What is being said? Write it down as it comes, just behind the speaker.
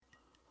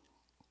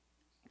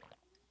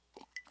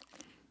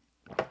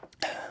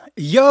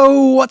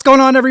Yo, what's going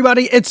on,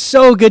 everybody? It's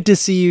so good to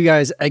see you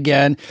guys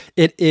again.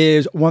 It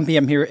is 1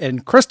 p.m. here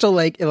in Crystal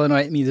Lake,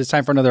 Illinois. It means it's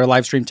time for another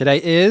live stream.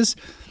 Today is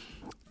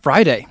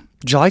Friday,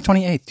 July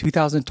 28th,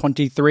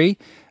 2023.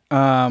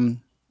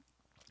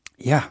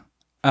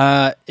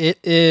 It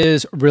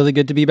is really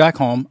good to be back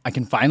home. I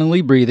can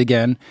finally breathe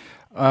again.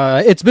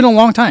 It's been a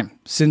long time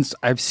since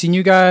I've seen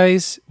you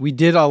guys. We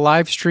did a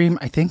live stream,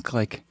 I think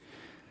like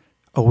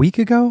a week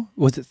ago.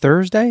 Was it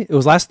Thursday? It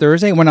was last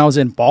Thursday when I was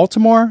in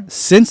Baltimore.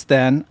 Since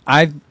then,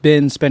 I've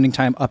been spending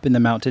time up in the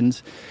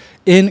mountains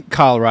in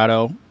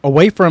Colorado,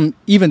 away from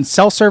even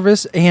cell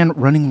service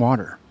and running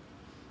water.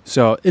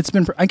 So it's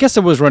been, I guess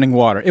it was running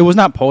water. It was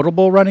not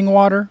potable running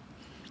water.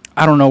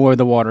 I don't know where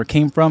the water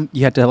came from.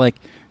 You had to like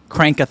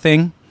crank a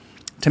thing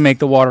to make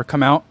the water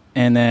come out.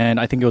 And then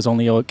I think it was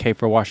only okay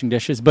for washing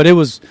dishes, but it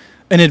was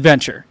an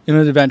adventure.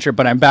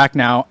 But I'm back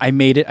now. I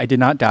made it. I did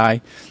not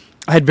die.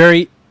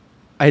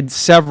 I had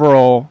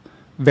several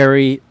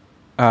very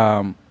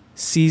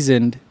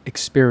seasoned,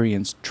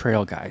 experienced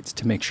trail guides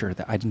to make sure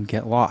that I didn't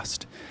get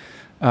lost,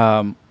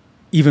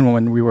 even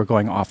when we were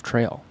going off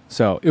trail.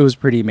 So it was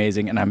pretty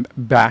amazing, and I'm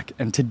back.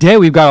 And today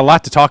we've got a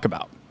lot to talk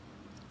about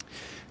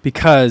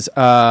because,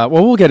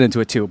 we'll get into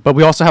it too. But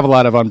we also have a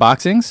lot of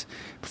unboxings.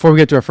 Before we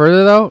get to it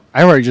further, though,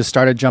 I already just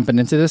started jumping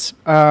into this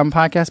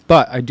podcast,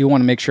 but I do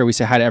want to make sure we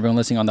say hi to everyone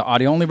listening on the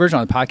audio-only version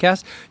on the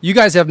podcast. You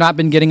guys have not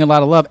been getting a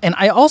lot of love, and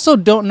I also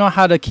don't know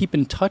how to keep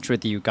in touch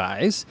with you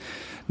guys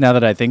now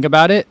that I think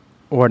about it,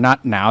 or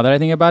not now that I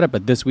think about it,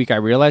 but this week I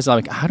realized,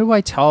 like, how do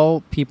I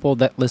tell people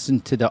that listen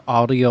to the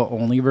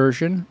audio-only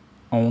version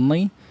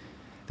only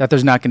that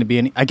there's not going to be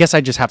any? I guess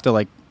I just have to,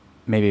 like,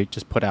 maybe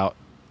just put out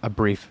a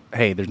brief,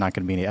 hey, there's not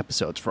going to be any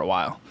episodes for a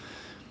while,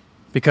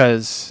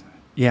 because...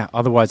 yeah,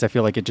 otherwise I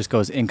feel like it just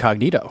goes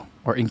incognito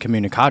or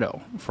incommunicado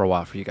for a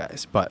while for you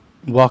guys. But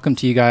welcome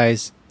to you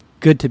guys.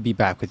 Good to be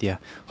back with you.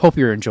 Hope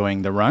you're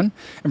enjoying the run.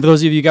 And for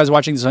those of you guys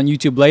watching this on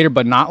YouTube later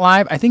but not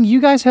live, I think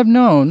you guys have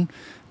known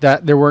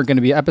that there weren't going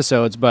to be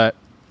episodes, but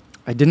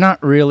I did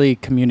not really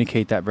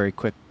communicate that very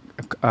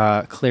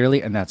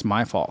clearly, and that's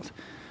my fault.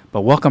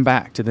 But welcome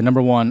back to the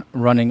 #1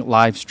 running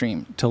live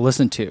stream to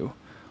listen to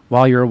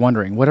while you're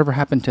wondering, whatever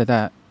happened to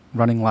that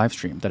running live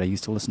stream that I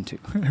used to listen to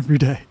every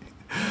day?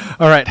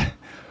 All right.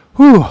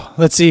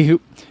 Let's see who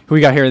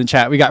we got here in the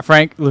chat. We got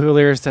Frank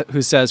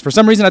who says, for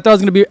some reason, I thought I was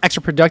going to be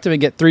extra productive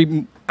and get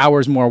 3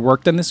 hours more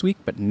work done this week,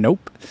 but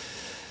nope.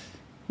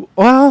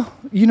 Well,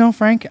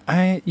 Frank,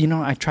 I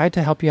tried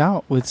to help you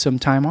out with some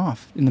time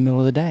off in the middle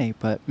of the day,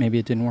 but maybe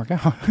it didn't work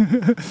out.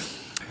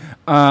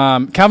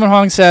 Calvin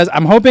Hong says,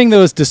 I'm hoping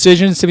those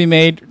decisions to be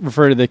made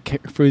refer to the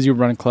Fruzy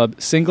Run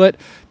Club singlet.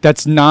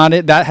 That's not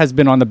it. That has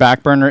been on the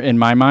back burner in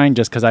my mind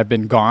just because I've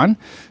been gone.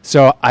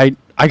 So I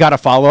got a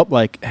follow-up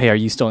like, hey, are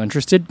you still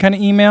interested kind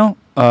of email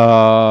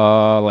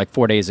like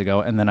 4 days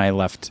ago. And then I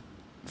left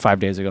 5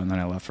 days ago, and then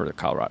I left for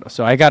Colorado.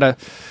 So I got to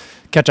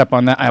catch up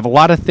on that. I have a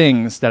lot of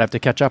things that I have to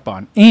catch up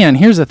on. And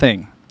here's the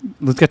thing.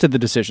 Let's get to the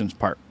decisions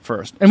part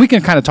first. And we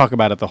can kind of talk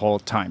about it the whole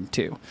time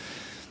too.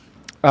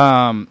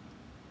 I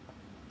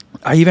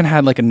even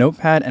had like a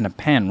notepad and a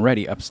pen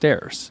ready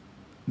upstairs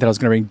that I was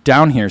going to bring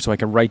down here so I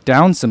could write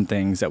down some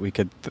things that we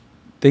could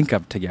think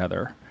of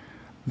together.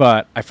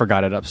 But I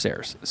forgot it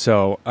upstairs.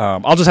 So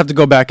I'll just have to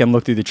go back and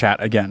look through the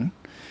chat again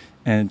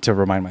and to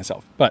remind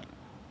myself. But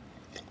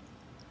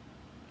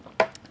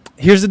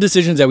here's the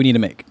decisions that we need to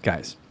make,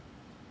 guys.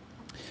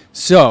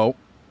 So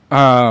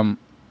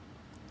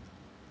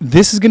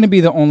this is going to be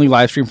the only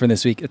live stream for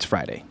this week. It's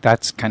Friday.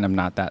 That's kind of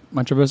not that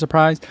much of a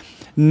surprise.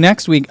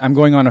 Next week, I'm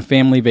going on a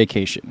family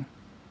vacation.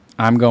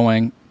 I'm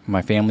going,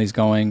 my family's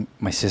going,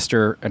 my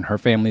sister and her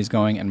family's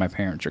going, and my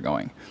parents are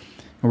going.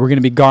 And we're going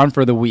to be gone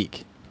for the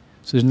week.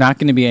 So there's not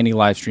going to be any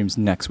live streams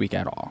next week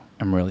at all.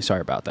 I'm really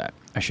sorry about that.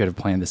 I should have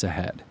planned this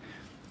ahead.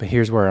 But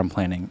here's where I'm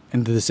planning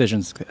and the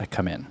decisions that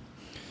come in.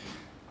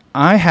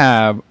 I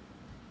have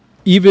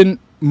even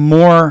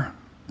more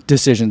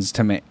decisions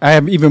to make. I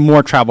have even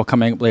more travel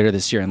coming up later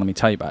this year, and let me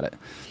tell you about it.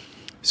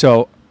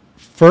 So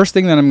first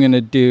thing that I'm going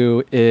to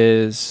do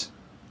is,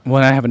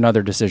 well, I have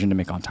another decision to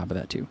make on top of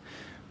that too.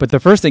 But the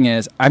first thing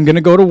is I'm going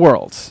to go to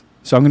Worlds.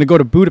 So I'm going to go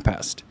to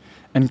Budapest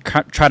and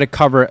try to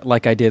cover it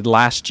like I did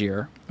last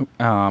year.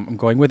 I'm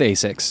going with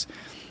ASICS,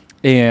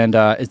 and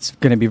it's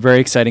going to be very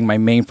exciting. My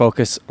main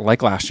focus,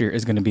 like last year,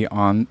 is going to be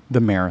on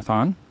the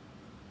marathon.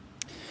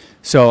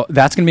 So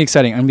that's going to be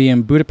exciting. I'm going to be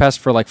in Budapest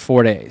for like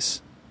 4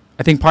 days.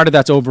 I think part of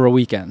that's over a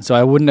weekend, so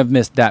I wouldn't have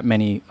missed that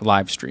many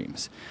live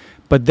streams.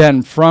 But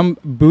then from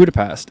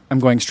Budapest, I'm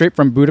going straight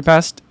from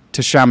Budapest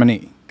to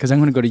Chamonix because I'm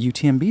going to go to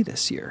UTMB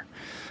this year.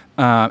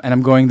 And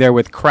I'm going there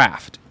with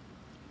Kraft.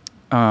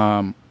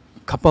 A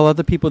couple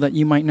other people that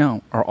you might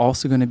know are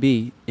also going to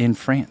be in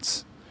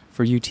France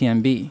for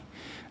UTMB.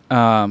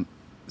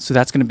 So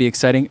that's going to be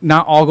exciting.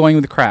 Not all going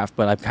with Kraft,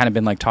 but I've kind of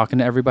been like talking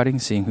to everybody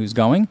and seeing who's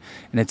going.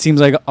 And it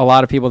seems like a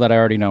lot of people that I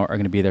already know are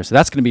going to be there. So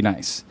that's going to be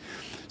nice.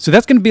 So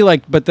that's going to be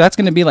like, but that's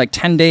going to be like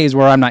 10 days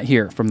where I'm not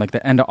here from like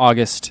the end of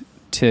August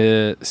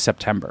to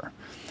September.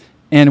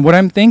 And what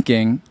I'm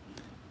thinking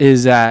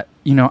is that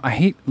I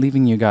hate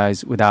leaving you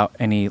guys without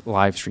any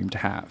live stream to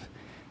have.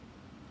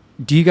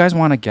 Do you guys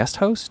want a guest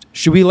host?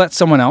 Should we let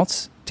someone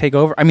else take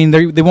over? I mean,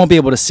 they won't be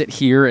able to sit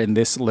here in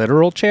this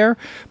literal chair,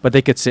 but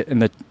they could sit in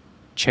the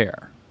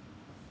chair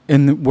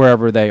in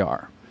wherever they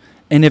are.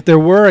 And if there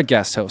were a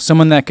guest host,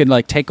 someone that could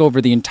like take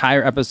over the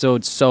entire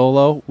episode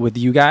solo with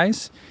you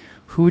guys,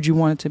 who would you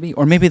want it to be?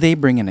 Or maybe they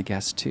bring in a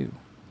guest too.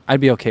 I'd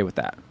be okay with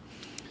that.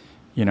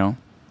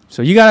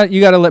 So you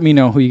gotta let me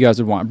know who you guys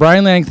would want.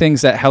 Brian Lang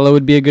thinks that Hello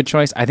would be a good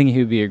choice. I think he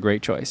would be a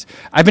great choice.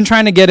 I've been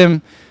trying to get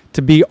him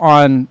to be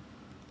on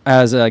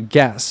as a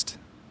guest,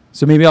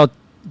 so maybe I'll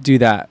do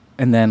that.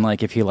 And then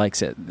like if he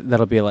likes it,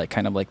 that'll be like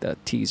kind of like the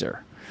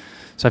teaser.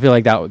 So I feel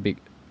like that would be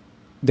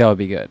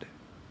good.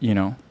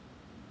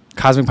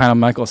 Cosmic Pineapple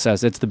Michael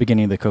says it's the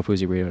beginning of the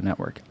Kofuzi Radio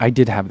Network. I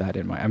did have that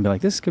in mind. I'd be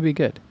like, this could be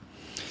good.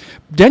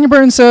 Daniel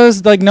Burton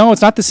says like, no,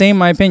 it's not the same. In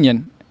my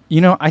opinion.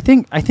 I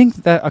think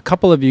that a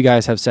couple of you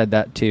guys have said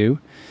that too.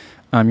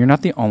 You're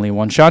not the only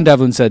one. Sean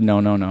Devlin said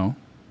no.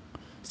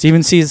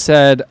 Stephen C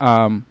said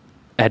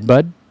Ed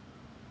Bud.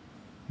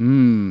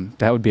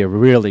 That would be a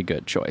really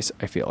good choice,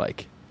 I feel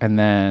like. And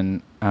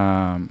then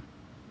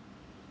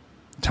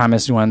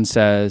Thomas one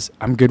says,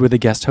 I'm good with a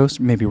guest host,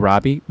 maybe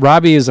Robbie.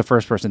 Robbie is the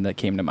first person that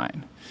came to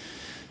mind.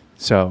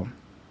 So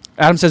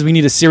Adam says we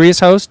need a serious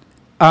host.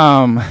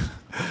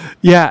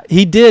 Yeah,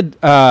 he did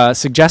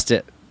suggest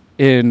it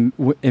in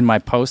my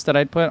post that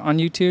I'd put on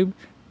YouTube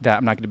that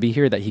I'm not going to be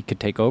here, that he could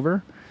take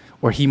over,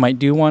 or he might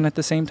do one at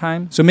the same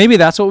time. So maybe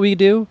that's what we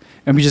do,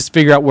 and we just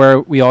figure out where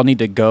we all need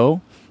to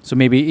go. So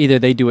maybe either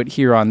they do it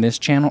here on this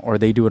channel or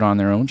they do it on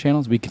their own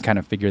channels. We can kind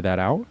of figure that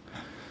out,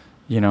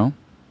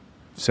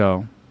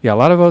 So, yeah, a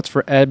lot of votes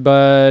for Ed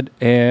Bud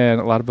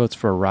and a lot of votes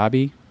for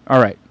Robbie. All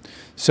right.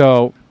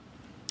 So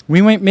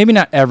we might, maybe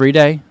not every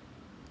day.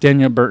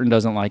 Daniel Burton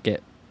doesn't like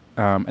it,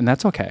 and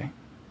that's okay.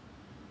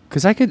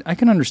 Because I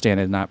can understand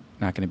it not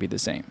going to be the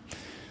same.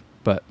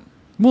 But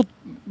we'll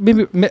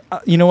maybe,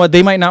 you know what?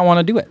 They might not want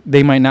to do it.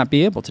 They might not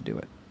be able to do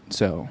it.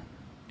 So,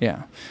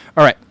 yeah.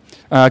 All right.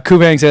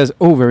 Kuvang says,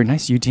 oh, very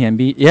nice,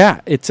 UTMB.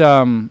 Yeah,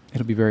 it'll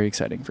be very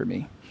exciting for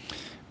me.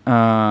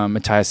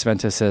 Matthias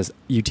Sventa says,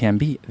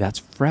 UTMB, that's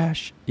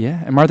fresh.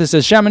 Yeah. And Martha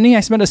says, Chamonix, I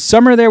spent a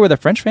summer there with a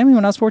French family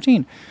when I was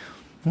 14.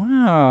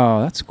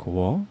 Wow, that's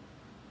cool.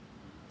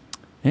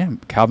 Yeah,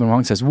 Calvin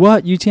Wong says,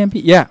 what,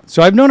 UTMB? Yeah,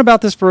 so I've known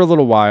about this for a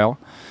little while.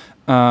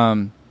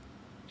 And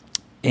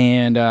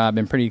I've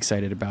been pretty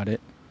excited about it.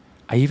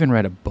 I even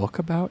read a book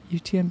about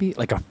UTMB,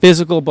 like a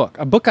physical book.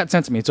 A book got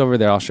sent to me. It's over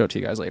there. I'll show it to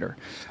you guys later.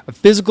 A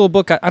physical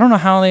book. I don't know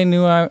how they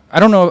knew. I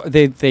don't know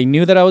if they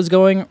knew that I was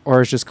going,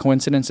 or it's just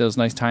coincidence. It was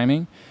nice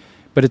timing.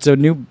 But it's a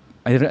new.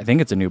 I think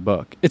it's a new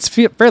book. It's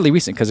fairly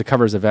recent because it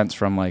covers events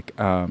from like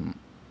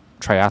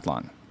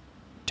triathlon,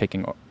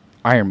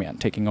 Ironman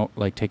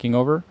taking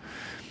over,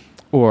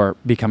 or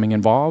becoming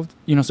involved.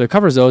 So it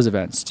covers those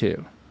events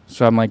too.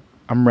 So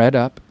I'm read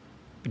up.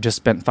 Just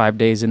spent 5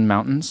 days in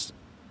mountains.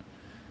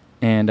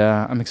 And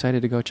I'm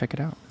excited to go check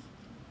it out.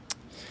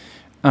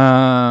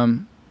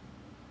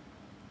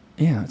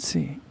 Yeah, let's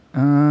see.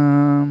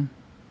 All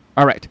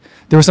right.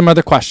 There were some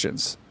other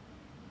questions.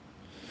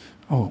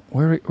 Oh,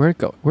 where'd it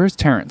go? Where's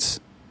Terrence?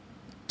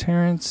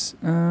 Terrence,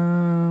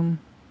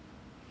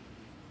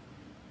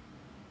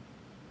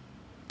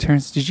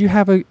 did you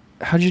have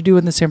how'd you do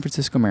in the San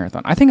Francisco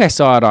Marathon? I think I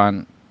saw it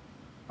on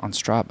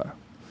Strava.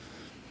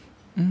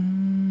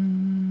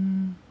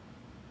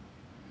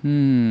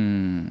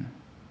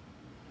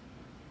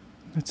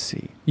 Let's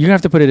see. You're going to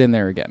have to put it in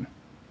there again.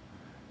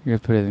 You're going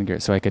to put it in there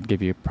so I could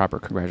give you proper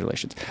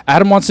congratulations.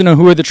 Adam wants to know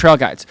who are the trail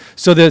guides.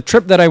 So the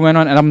trip that I went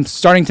on, and I'm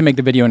starting to make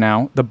the video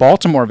now, the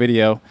Baltimore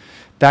video,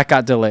 that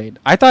got delayed.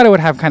 I thought I would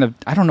have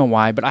I don't know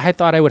why, but I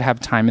thought I would have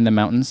time in the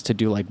mountains to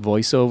do like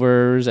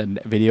voiceovers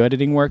and video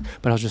editing work,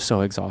 but I was just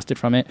so exhausted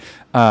from it.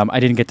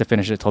 I didn't get to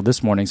finish it till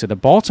this morning. So the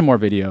Baltimore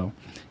video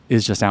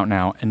is just out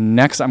now. And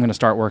next I'm going to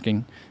start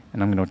working,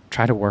 and I'm going to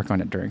try to work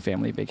on it during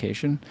family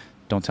vacation.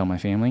 Don't tell my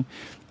family.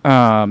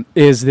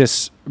 Is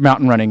this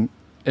mountain running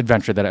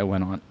adventure that I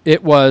went on.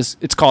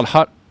 It's called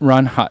Hut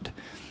Run Hut.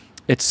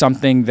 It's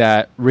something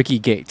that Ricky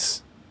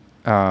Gates,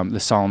 the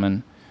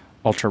Solomon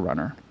ultra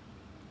runner,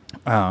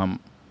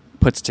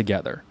 puts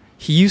together.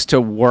 He used to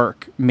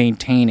work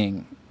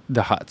maintaining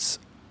the huts.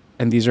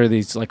 And these are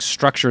like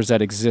structures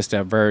that exist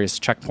at various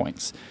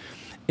checkpoints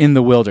in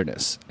the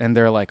wilderness. And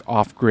they're like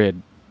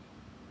off-grid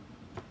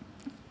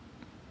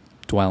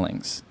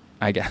dwellings,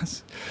 I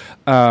guess.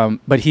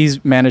 But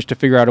he's managed to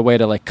figure out a way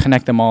to like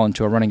connect them all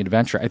into a running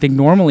adventure. I think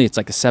normally it's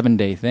like a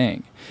 7-day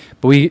thing,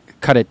 but we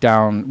cut it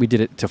down. We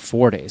did it to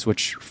 4 days,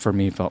 which for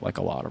me felt like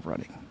a lot of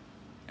running.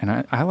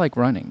 And I like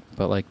running,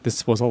 but like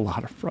this was a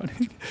lot of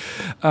running.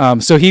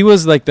 So he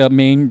was like the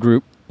main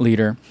group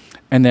leader.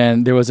 And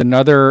then there was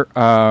another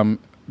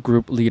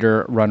group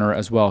leader runner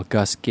as well,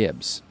 Gus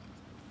Gibbs,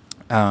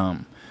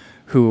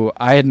 who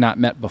I had not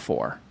met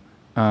before.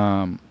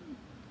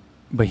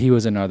 But he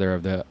was another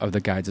of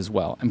the guides as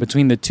well. And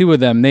between the two of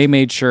them, they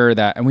made sure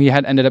that, and we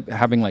had ended up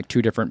having like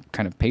 2 different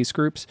kind of pace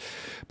groups,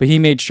 but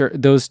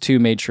those two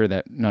made sure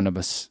that none of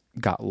us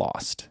got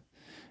lost.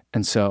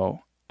 And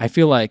so I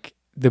feel like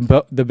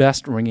the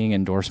best ringing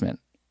endorsement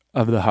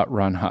of the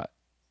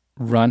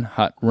run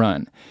hut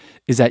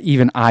is that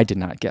even I did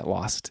not get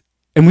lost,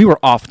 and we were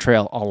off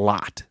trail a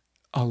lot.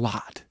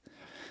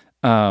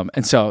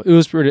 And so it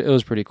was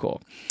pretty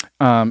cool.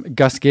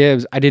 Gus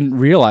Gibbs, I didn't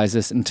realize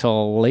this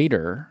until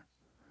later,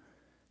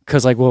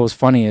 because like what was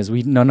funny is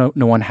no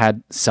one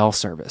had cell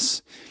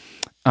service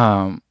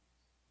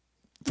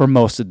for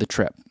most of the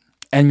trip,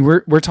 and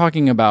we're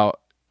talking about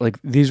like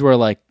these were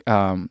like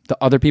the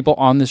other people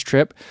on this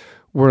trip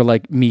were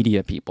like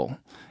media people,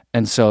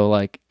 and so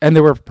like and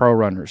there were pro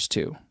runners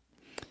too.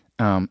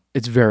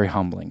 It's very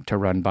humbling to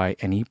run by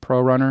any pro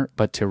runner,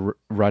 but to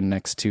run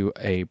next to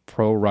a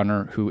pro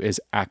runner who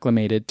is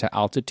acclimated to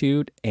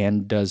altitude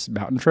and does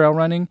mountain trail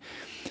running,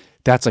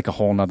 that's like a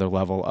whole nother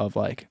level of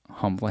like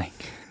humbling.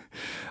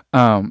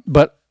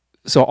 But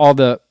so all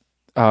the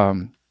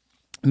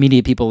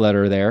media people that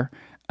are there,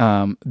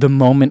 the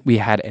moment we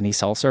had any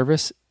cell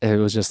service, it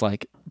was just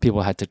like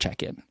people had to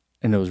check in,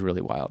 and it was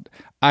really wild.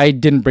 I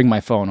didn't bring my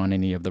phone on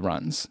any of the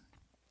runs.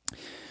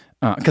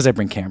 Because I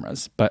bring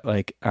cameras, but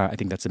like I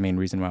think that's the main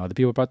reason why other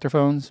people brought their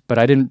phones. But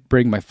I didn't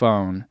bring my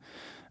phone.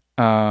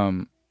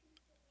 But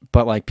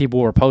like people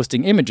were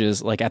posting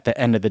images like at the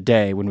end of the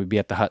day when we'd be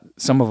at the hut.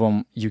 Some of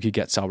them you could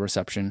get cell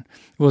reception.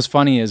 What was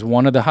funny is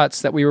one of the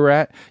huts that we were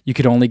at, you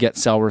could only get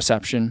cell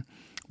reception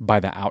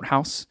by the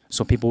outhouse.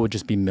 So people would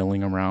just be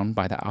milling around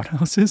by the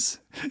outhouses.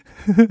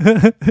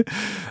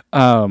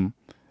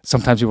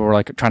 Sometimes people were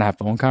like trying to have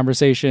phone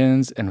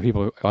conversations, and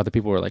other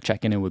people were like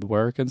checking in with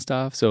work and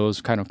stuff. So it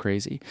was kind of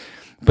crazy.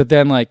 But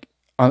then like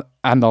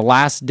on the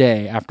last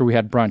day after we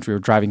had brunch, we were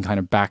driving kind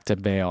of back to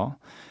Vail,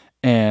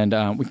 and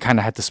we kind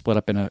of had to split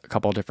up in a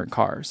couple of different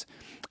cars.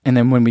 And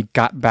then when we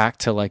got back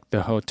to like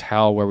the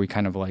hotel where we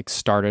kind of like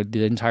started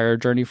the entire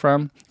journey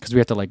from, because we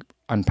had to like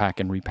unpack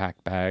and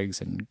repack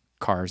bags and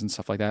cars and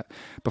stuff like that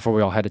before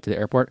we all headed to the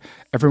airport,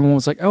 everyone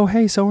was like, oh,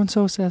 hey,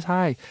 so-and-so says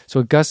hi.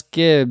 So Gus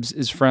Gibbs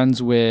is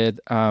friends with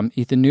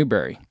Ethan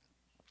Newberry.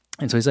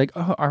 And so he's like,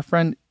 oh, our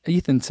friend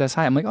Ethan says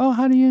hi. I'm like, oh,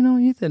 how do you know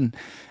Ethan? And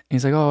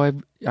he's like, oh,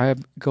 I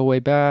go way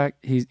back.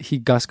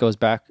 Gus goes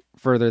back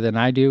further than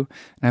I do.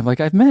 And I'm like,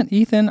 I've met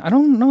Ethan. I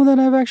don't know that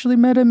I've actually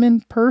met him in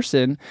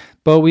person,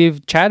 but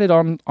we've chatted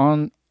on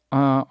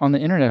the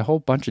internet a whole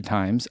bunch of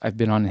times. I've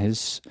been on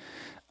his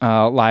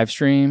live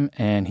stream,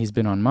 and he's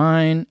been on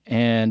mine,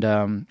 and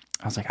I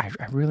was like, I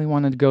really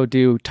wanted to go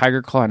do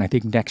Tiger Claw, and I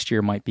think next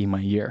year might be my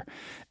year.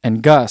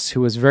 And Gus,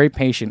 who was very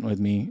patient with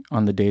me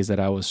on the days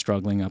that I was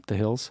struggling up the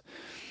hills,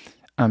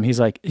 he's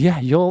like, yeah,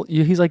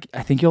 he's like,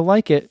 I think you'll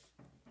like it.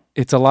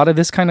 It's a lot of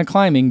this kind of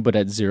climbing, but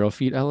at 0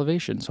 feet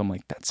elevation. So I'm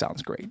like, that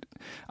sounds great.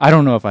 I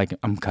don't know if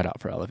I'm cut out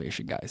for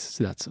elevation, guys.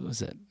 So that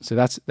was it. So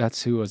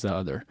that's who was the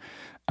other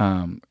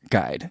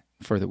guide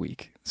for the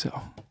week.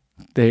 So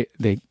they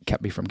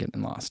kept me from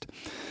getting lost.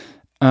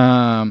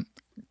 Carlo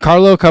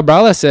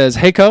Cabrala says,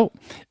 hey, Co,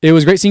 it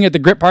was great seeing you at the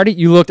grip party.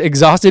 You looked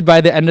exhausted by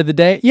the end of the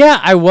day.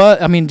 Yeah, I was.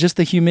 I mean, just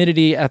the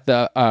humidity at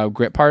the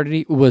grip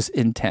party was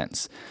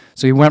intense.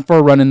 So we went for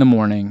a run in the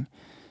morning.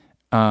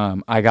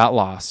 I got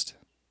lost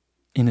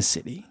in a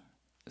city.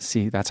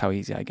 See, that's how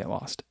easy I get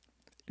lost.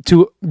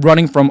 To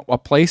running from a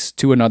place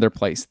to another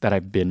place that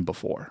I've been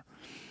before.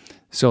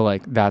 So,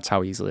 like, that's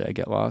how easily I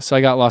get lost. So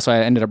I got lost. So I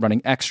ended up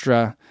running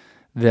extra.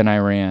 Then I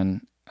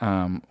ran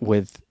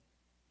with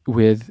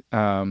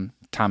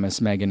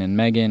Thomas, Megan, and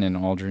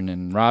Aldrin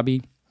and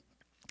Robbie,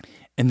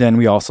 and then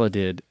we also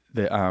did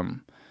the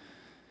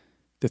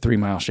 3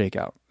 mile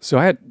shakeout. So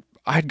I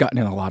had gotten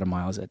in a lot of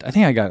miles that day. I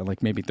think I got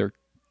like maybe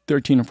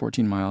 13 or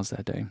 14 miles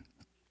that day.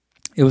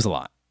 It was a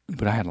lot,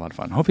 but I had a lot of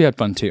fun. Hope you had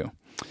fun too.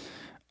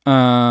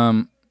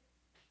 A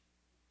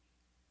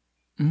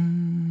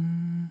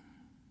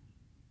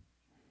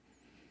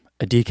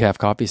decaf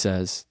coffee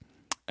says,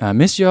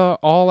 missed you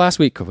all last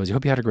week, Kofozi.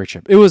 Hope you had a great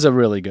trip. It was a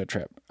really good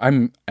trip.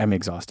 I'm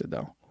exhausted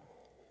though.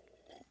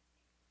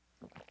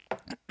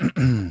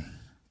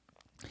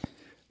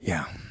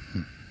 Yeah,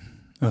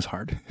 it was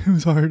hard. It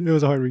was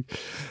a hard week.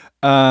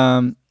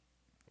 Midlife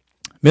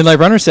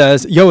Runner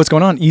says, yo, what's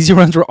going on? Easy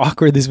runs were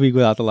awkward this week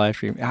without the live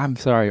stream. I'm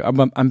sorry.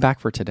 I'm back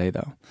for today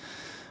though.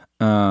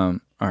 All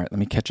right, let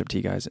me catch up to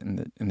you guys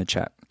in the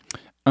chat.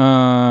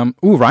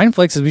 Ryan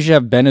Flake says we should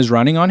have Ben is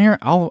running on here.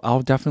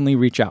 I'll definitely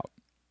reach out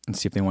and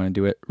see if they want to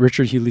do it.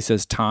 Richard Hewley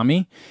says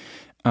Tommy.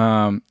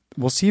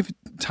 We'll see if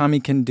Tommy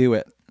can do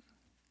it.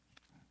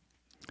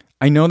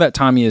 I know that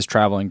Tommy is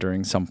traveling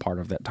during some part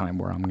of that time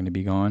where I'm going to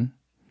be gone.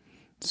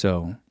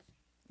 So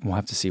we'll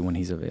have to see when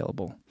he's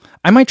available.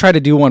 I might try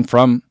to do one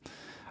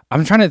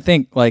I'm trying to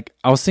think, like,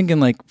 I was thinking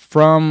like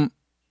from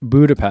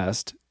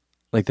Budapest,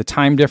 like the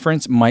time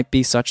difference might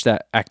be such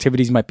that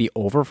activities might be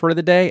over for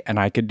the day and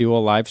I could do a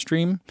live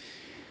stream.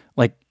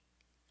 Like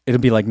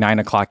it'll be like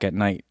 9:00 at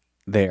night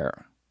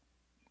there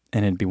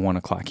and it'd be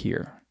 1:00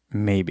 here.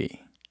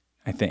 Maybe,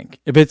 I think.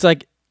 If it's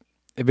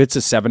a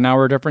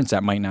 7-hour difference,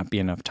 that might not be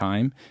enough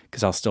time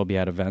because I'll still be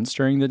at events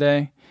during the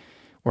day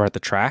or at the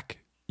track,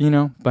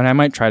 but I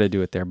might try to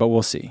do it there, but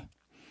we'll see.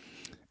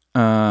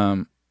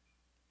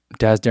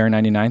 Daz Dare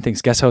 99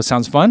 thinks guest host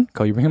sounds fun.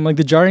 Call you bring him like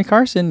the Johnny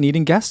Carson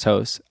needing guest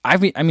hosts. I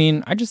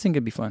mean, I just think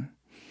it'd be fun.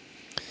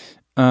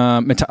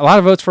 A lot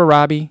of votes for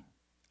Robbie.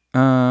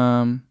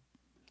 A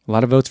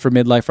lot of votes for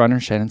Midlife Runner.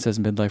 Shannon says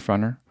Midlife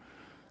Runner.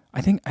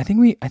 I think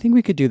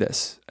we could do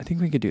this. I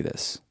think we could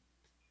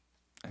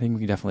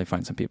definitely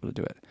find some people to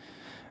do it.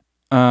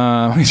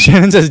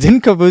 Shannon says,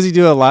 didn't Kofuzi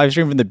do a live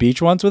stream from the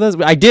beach once with us?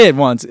 I did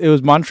once. It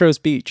was Montrose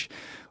Beach.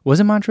 Was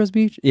it Montrose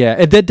Beach? Yeah,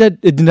 it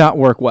did not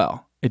work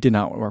well. It did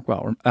not work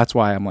well. That's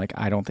why I'm like,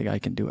 I don't think I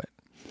can do it.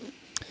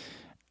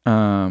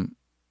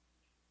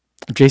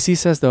 JC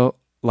says though,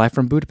 live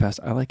from Budapest.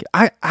 I like it.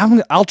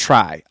 I'll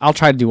try. I'll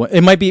try to do one.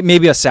 It might be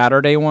maybe a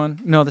Saturday one.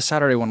 No, the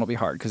Saturday one will be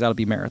hard because that'll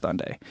be marathon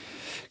day.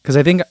 Because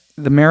I think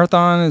the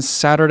marathon is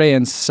Saturday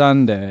and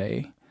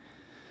Sunday.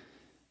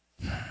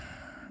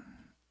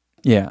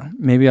 Yeah,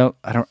 maybe I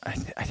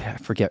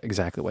forget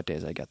exactly what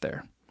days I get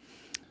there.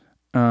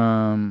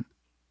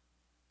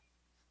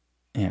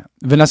 Yeah.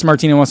 Vanessa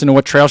Martina wants to know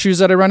what trail shoes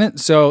that I run in.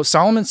 So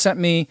Solomon sent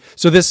me,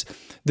 so this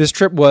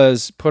trip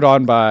was put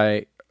on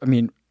by,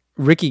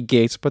 Ricky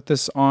Gates put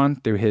this on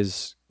through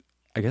his,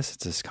 I guess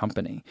it's his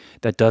company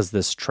that does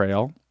this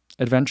trail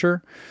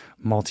adventure,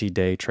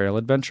 multi-day trail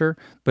adventure,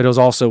 but it was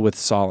also with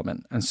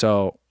Solomon. And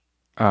so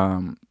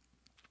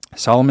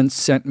Solomon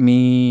sent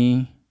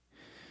me,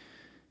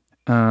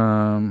 they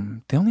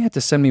only had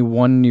to send me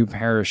one new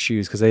pair of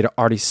shoes because they'd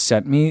already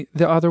sent me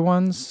the other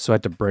ones, so I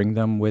had to bring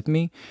them with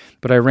me.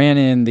 But I ran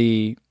in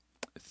the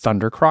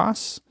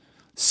Thundercross,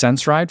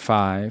 Sense Ride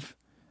 5.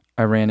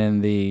 I ran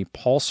in the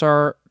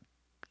Pulsar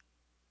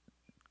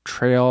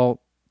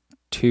Trail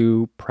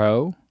 2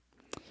 Pro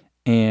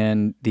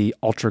and the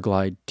Ultra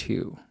Glide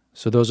 2.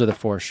 So those are the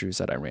 4 shoes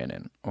that I ran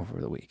in over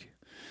the week.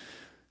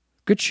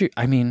 Good shoe.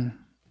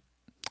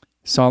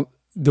 So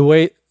the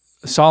way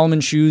Solomon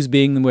shoes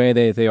being the way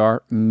they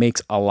are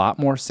makes a lot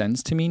more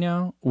sense to me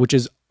now, which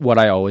is what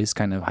I always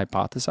kind of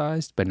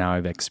hypothesized, but now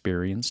I've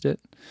experienced it.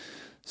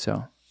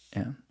 So,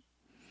 yeah.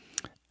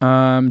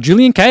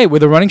 Julian K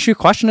with a running shoe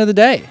question of the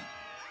day.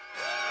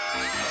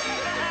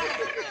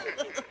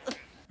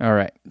 All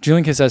right.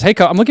 Julian K says, hey,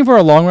 I'm looking for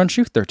a long run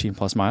shoe, 13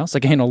 plus miles. I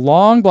can handle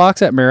long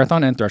blocks at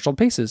marathon and threshold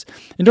paces.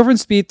 Endorphin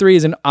Speed 3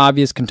 is an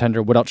obvious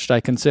contender. What else should I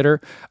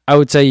consider? I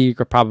would say you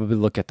could probably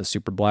look at the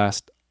Super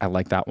Blast. I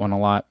like that one a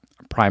lot.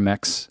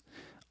 Primex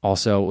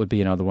also would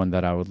be another one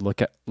that I would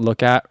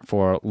look at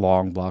for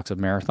long blocks of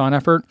marathon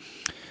effort.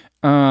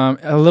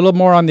 A little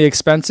more on the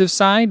expensive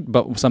side,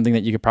 but something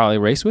that you could probably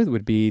race with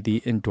would be the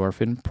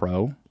Endorphin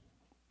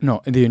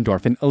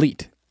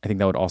Elite. I think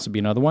that would also be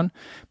another one.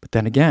 But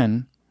then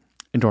again,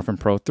 Endorphin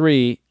Pro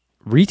 3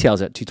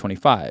 retails at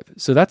 $225.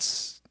 So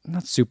that's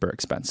not super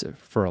expensive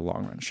for a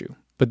long run shoe.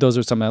 But those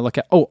are some I look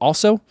at. Oh,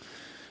 also,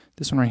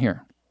 this one right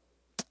here.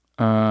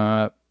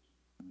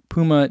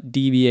 Puma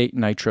DB8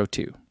 Nitro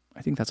 2.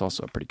 I think that's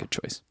also a pretty good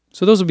choice.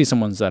 So those would be some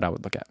ones that I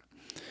would look at.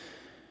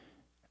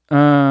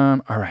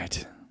 All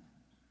right.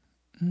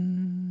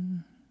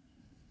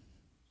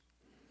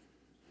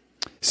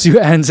 Sue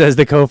N says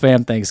the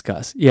co-fam thanks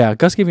Gus. Yeah,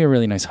 Gus gave me a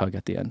really nice hug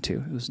at the end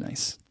too. It was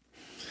nice.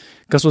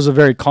 Gus was a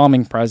very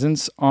calming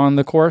presence on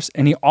the course,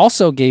 and he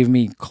also gave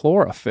me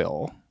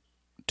chlorophyll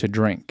to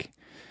drink,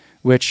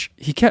 which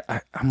he kept.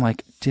 I'm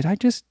like, did I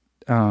just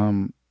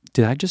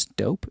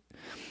dope?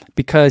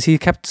 Because he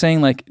kept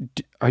saying like,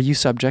 are you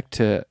subject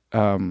to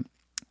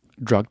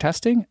drug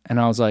testing? And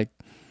I was like,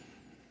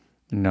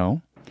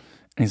 no.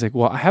 And he's like,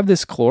 well, I have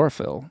this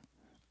chlorophyll,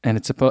 and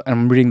and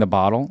I'm reading the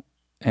bottle,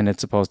 and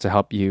it's supposed to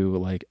help you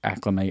like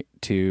acclimate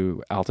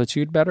to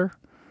altitude better.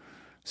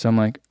 So I'm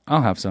like,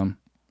 I'll have some.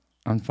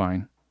 I'm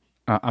fine.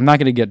 I'm not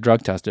going to get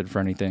drug tested for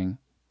anything,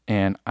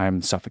 and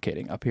I'm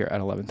suffocating up here at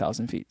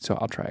 11,000 feet, so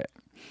I'll try it.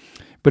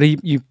 But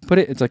you put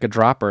it, it's like a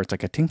dropper, it's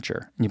like a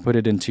tincture, and you put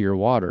it into your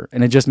water,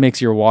 and it just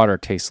makes your water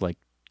taste like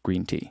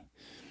green tea.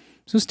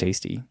 So it's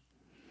tasty.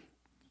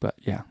 But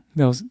yeah,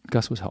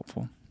 Gus was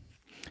helpful.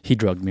 He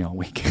drugged me all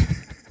week.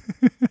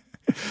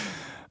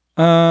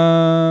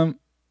 All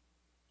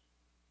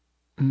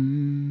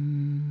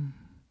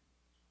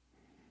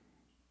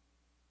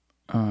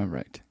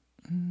right.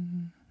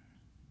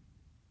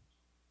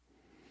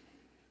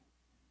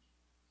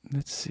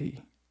 Let's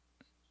see.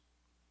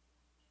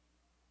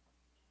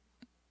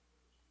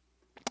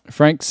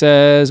 Frank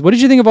says, "What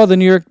did you think of all the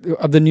New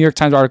York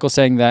Times article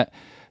saying that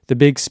the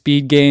big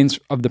speed gains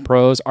of the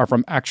pros are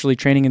from actually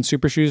training in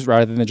super shoes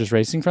rather than just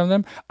racing from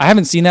them?" I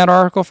haven't seen that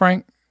article,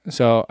 Frank,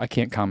 so I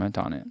can't comment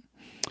on it.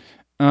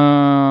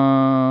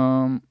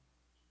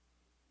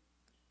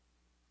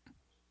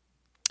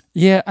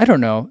 Yeah, I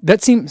don't know.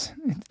 It seems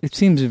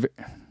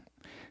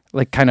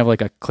like kind of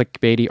like a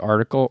clickbaity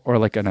article or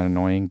like an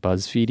annoying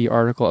BuzzFeedy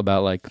article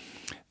about like,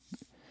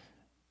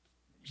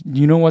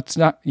 you know what's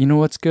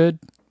good?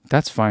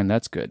 That's fine,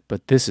 that's good.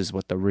 But this is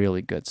what the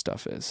really good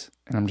stuff is.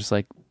 And I'm just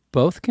like,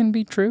 both can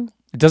be true.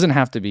 It doesn't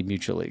have to be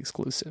mutually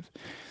exclusive.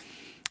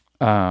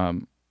 But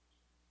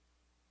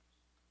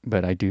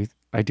I do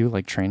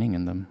like training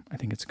in them. I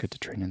think it's good to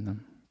train in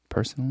them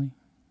personally.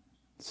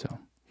 So,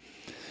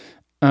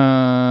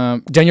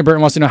 Daniel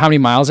Burton wants to know how many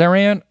miles I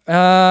ran.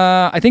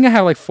 I think I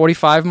have like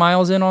 45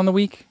 miles in on the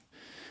week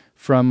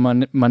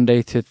from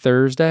Monday to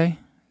Thursday.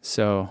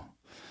 So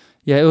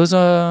yeah, it was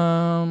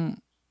about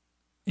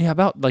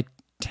like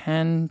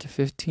 10 to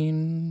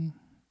 15.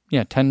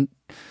 Yeah, 10.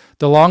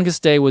 The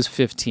longest day was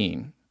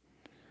 15.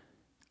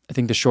 I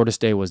think the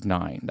shortest day was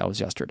 9. That was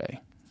yesterday.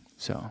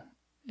 So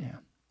yeah.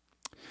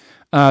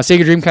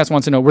 Sega Dreamcast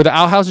wants to know, were the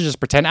outhouses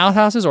just pretend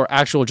outhouses or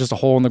actual just a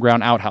hole in the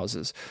ground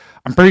outhouses?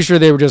 I'm pretty sure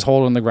they were just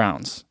hole in the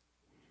grounds.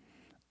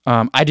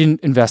 I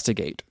didn't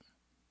investigate,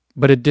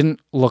 but it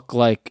didn't look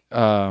like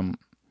there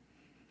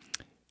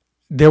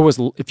was.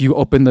 If you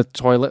open the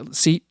toilet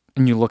seat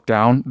and you look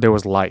down, there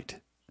was light.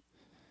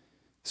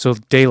 So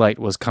daylight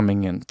was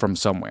coming in from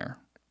somewhere.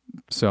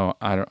 So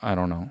I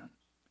don't know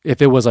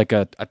if it was like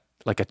a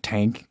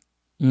tank.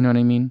 You know what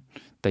I mean?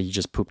 That you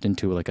just pooped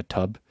into like a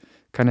tub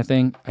kind of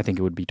thing. I think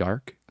it would be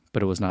dark,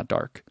 but it was not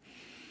dark.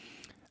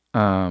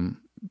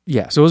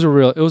 Yeah, so it was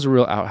a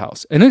real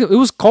outhouse, and it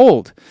was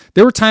cold.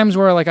 There were times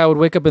where like I would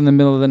wake up in the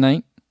middle of the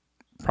night,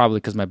 probably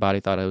because my body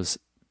thought I was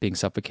being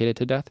suffocated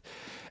to death,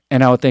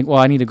 and I would think, well,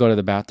 I need to go to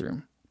the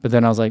bathroom, but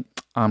then I was like,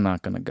 I'm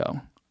not gonna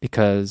go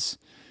because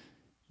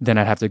then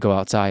I'd have to go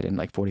outside in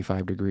like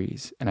 45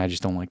 degrees, and I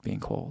just don't like being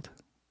cold.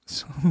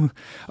 So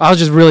I was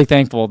just really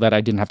thankful that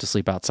I didn't have to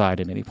sleep outside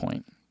at any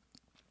point.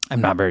 I'm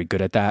not very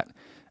good at that.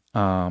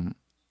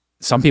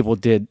 Some people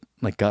did,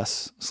 like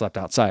Gus, slept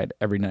outside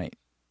every night.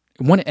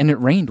 And it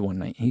rained one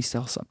night. He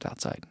still slept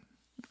outside.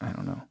 I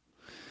don't know.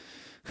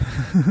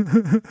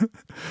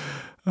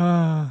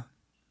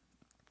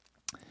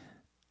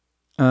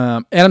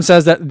 Adam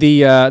says that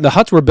the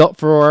huts were built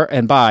for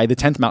and by the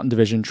 10th Mountain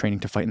Division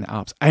training to fight in the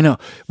Alps. I know.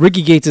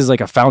 Ricky Gates is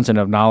like a fountain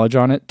of knowledge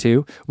on it,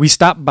 too. We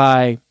stopped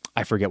by,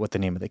 I forget what the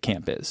name of the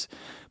camp is,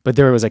 but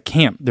there was a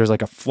camp. There's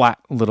like a flat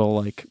little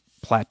like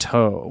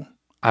plateau.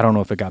 I don't know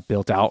if it got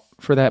built out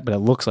for that, but it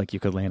looks like you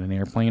could land an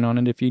airplane on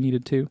it if you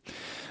needed to.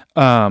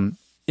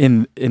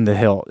 In the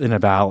hill, in a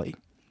valley.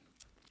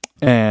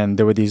 And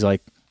there were these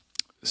like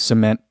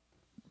cement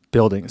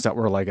buildings that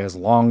were like as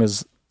long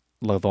as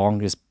the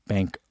longest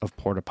bank of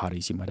porta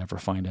potties you might ever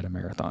find at a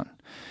marathon.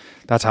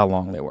 That's how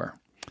long they were.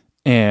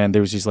 And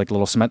there was these like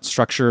little cement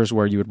structures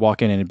where you would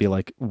walk in and it'd be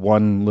like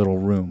one little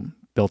room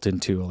built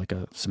into like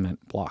a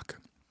cement block.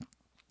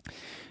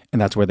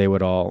 And that's where they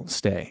would all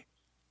stay.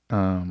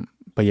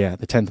 But yeah,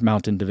 the 10th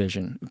Mountain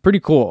Division. Pretty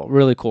cool.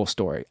 Really cool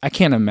story. I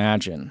can't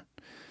imagine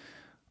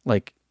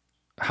like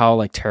how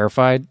like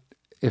terrified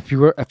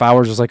if I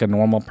was just like a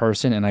normal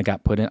person and I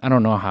got put in. I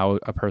don't know how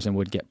a person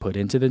would get put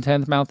into the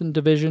 10th Mountain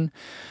Division,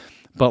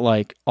 but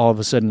like all of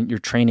a sudden you're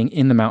training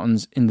in the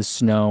mountains in the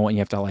snow and you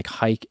have to like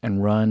hike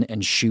and run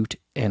and shoot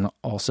and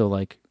also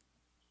like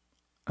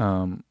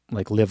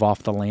live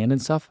off the land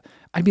and stuff.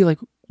 I'd be like,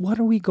 what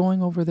are we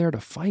going over there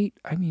to fight?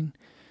 I mean,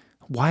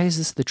 why is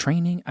this the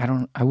training?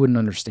 I wouldn't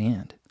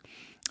understand.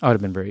 I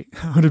would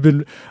have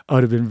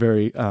been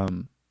very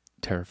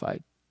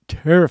terrified.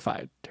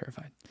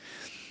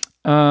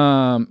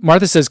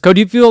 Martha says, Code,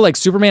 do you feel like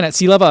Superman at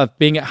sea level of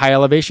being at high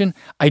elevation?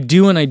 I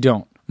do and I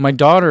don't. My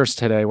daughters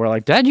today were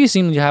like, Dad, you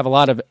seem to have a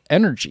lot of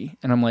energy.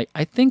 And I'm like,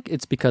 I think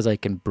it's because I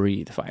can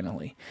breathe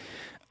finally.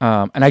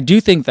 And I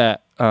do think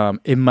that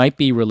it might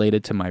be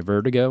related to my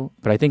vertigo,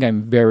 but I think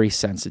I'm very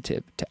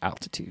sensitive to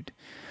altitude.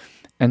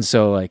 And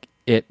so like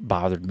it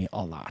bothered me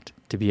a lot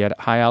to be at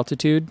high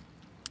altitude.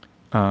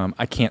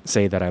 I can't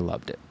say that I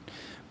loved it.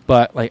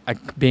 But like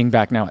being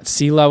back now at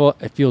sea level,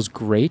 it feels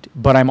great,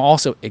 but I'm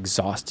also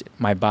exhausted.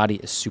 My body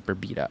is super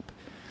beat up.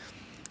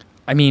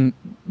 I mean,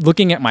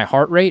 looking at my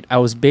heart rate, I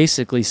was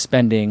basically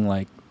spending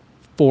like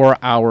 4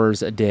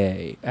 hours a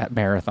day at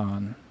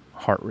marathon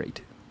heart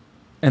rate.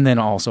 And then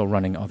also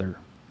running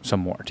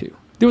some more too.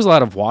 There was a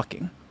lot of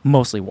walking,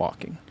 mostly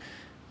walking.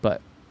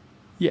 But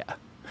yeah.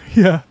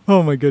 Yeah.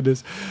 Oh my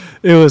goodness.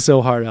 It was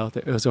so hard out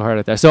there. So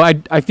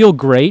I feel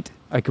great.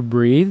 I could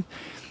breathe.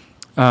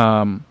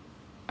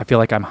 I feel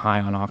like I'm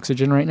high on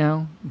oxygen right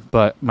now,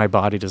 but my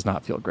body does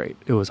not feel great.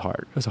 It was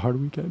hard. It was a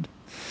hard weekend.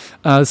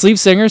 Sleeve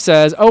Singer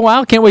says, oh,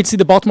 wow, can't wait to see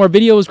the Baltimore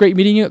video. It was great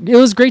meeting you. It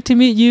was great to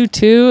meet you,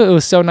 too. It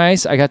was so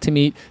nice. I got to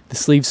meet the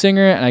Sleeve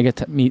Singer, and I get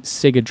to meet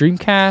Sega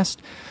Dreamcast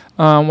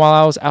while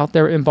I was out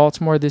there in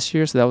Baltimore this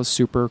year, so that was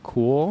super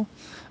cool.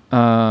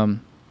 Yeah,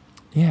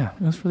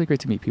 it was really great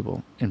to meet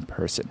people in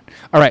person.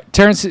 All right,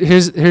 Terrence,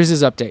 here's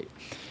his update.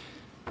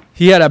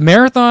 He had a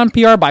marathon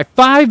PR by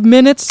 5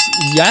 minutes.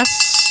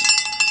 Yes.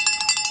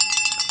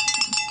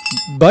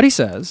 But he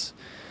says,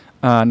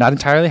 not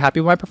entirely happy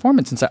with my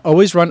performance since I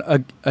always run a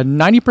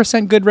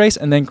 90% good race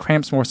and then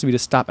cramps force me to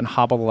stop and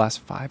hobble the last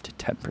 5 to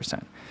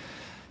 10%.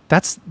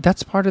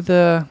 That's part of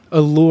the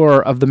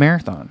allure of the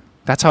marathon.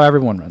 That's how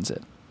everyone runs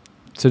it.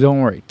 So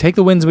don't worry. Take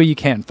the wins where you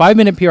can.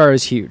 5-minute PR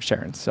is huge,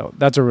 Terrence. So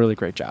that's a really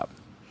great job.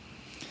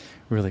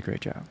 Really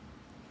great job.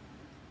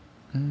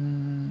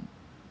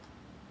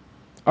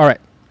 All right.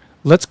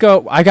 Let's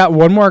go. I got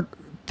one more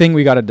thing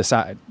we got to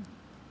decide.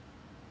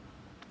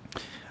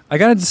 I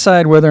got to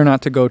decide whether or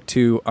not to go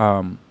to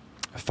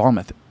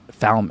Falmouth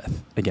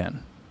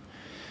again.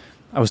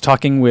 I was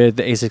talking with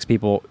the ASICS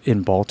people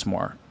in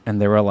Baltimore,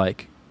 and they were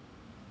like,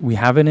 we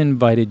haven't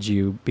invited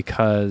you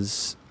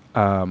because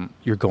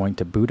you're going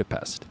to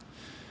Budapest.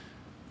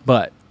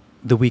 But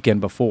the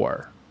weekend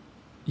before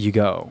you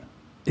go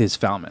is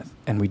Falmouth,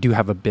 and we do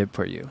have a bib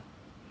for you.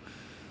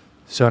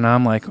 So now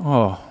I'm like,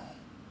 oh.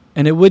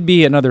 And it would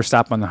be another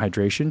stop on the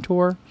hydration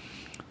tour.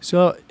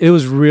 So it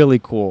was really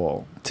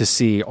cool to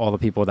see all the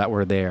people that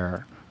were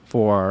there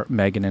for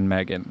Megan and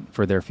Megan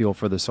for their Fuel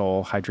for the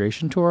Soul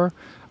hydration tour.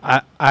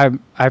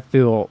 I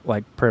feel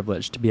like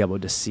privileged to be able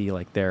to see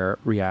like their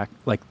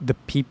the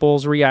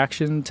people's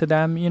reaction to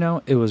them. You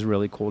know, it was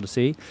really cool to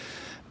see.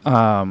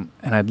 And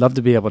I'd love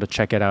to be able to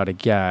check it out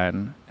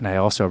again. And I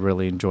also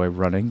really enjoy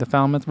running the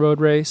Falmouth Road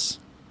Race.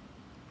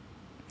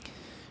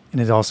 And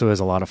it also is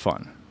a lot of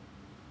fun.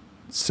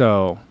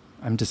 So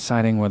I'm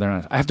deciding whether or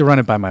not I have to run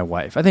it by my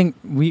wife. I think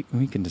we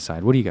can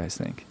decide. What do you guys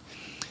think?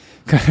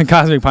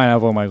 Cosmic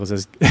Pineapple Michael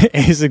says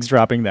ASIC's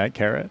dropping that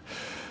carrot.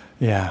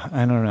 Yeah,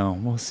 I don't know.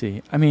 We'll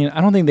see. I mean,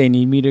 I don't think they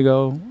need me to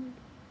go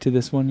to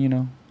this one, you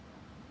know.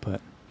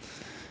 But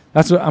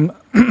that's what I'm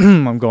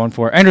I'm going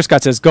for. Andrew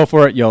Scott says, go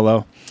for it,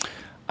 YOLO.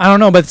 I don't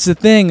know, but it's the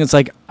thing. It's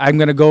like I'm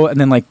going to go, and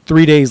then like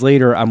 3 days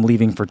later, I'm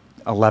leaving for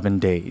 11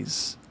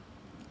 days.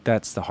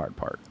 That's the hard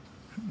part.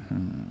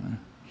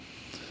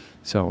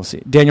 So we'll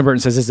see. Daniel Burton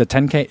says, this is a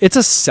 10K. It's a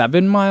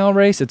 7-mile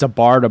race. It's a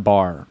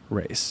bar-to-bar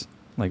race,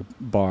 like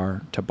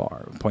bar to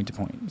bar, point to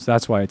point. So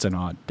that's why it's an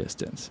odd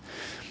distance.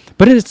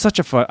 But it's such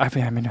a fun.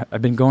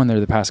 I've been going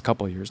there the past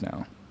couple of years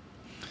now.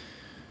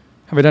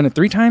 Have I done it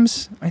 3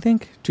 times? I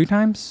think 2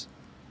 times.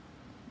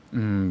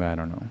 But I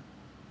don't know.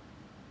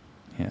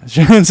 Yeah,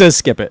 Shannon says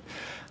skip it.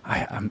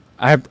 I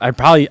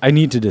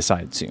need to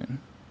decide soon.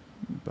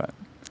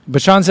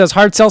 But Sean says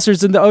hard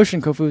seltzers in the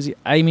ocean, Kofuzi.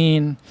 I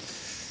mean,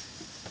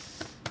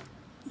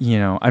 you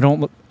know,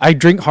 I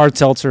drink hard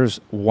seltzers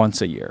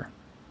once a year,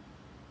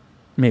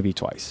 maybe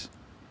twice,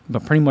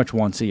 but pretty much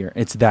once a year.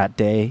 It's that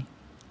day.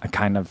 I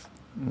kind of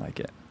like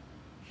it.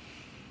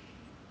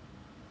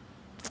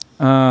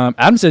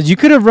 Adam says you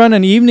could have run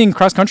an evening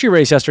cross country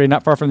race yesterday,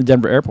 not far from the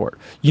Denver airport.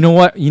 You know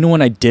what? You know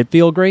when I did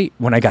feel great?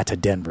 When I got to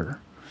Denver.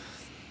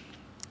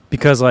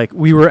 Because like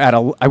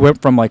I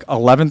went from like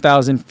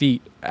 11,000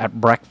 feet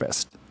at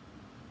breakfast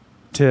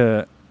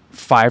to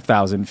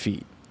 5,000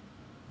 feet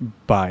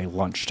by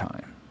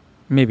lunchtime,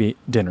 maybe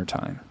dinner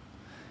time.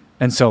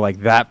 And so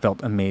like that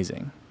felt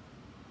amazing.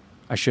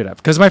 I should have,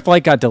 because my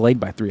flight got delayed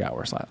by 3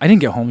 hours. I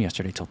didn't get home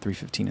yesterday till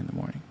 3:15 in the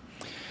morning.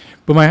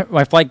 But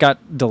my flight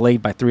got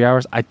delayed by 3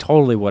 hours. I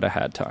totally would have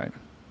had time.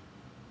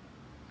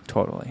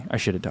 Totally. I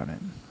should have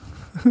done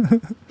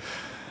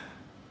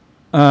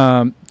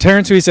it.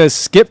 Terrence Wee says,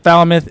 skip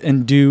Falmouth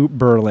and do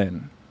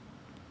Berlin.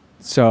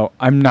 So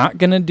I'm not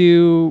going to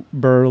do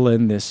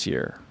Berlin this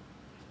year.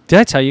 Did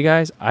I tell you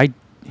guys?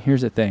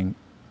 Here's the thing.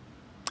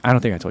 I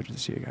don't think I told you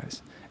this to you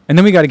guys. And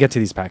then we got to get to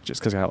these packages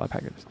because I got a lot of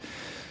packages.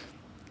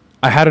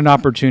 I had an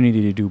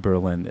opportunity to do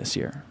Berlin this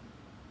year.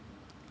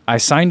 I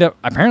signed up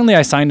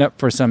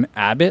for some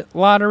Abbott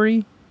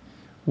lottery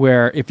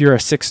where if you're a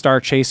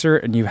 6-star chaser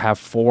and you have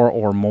 4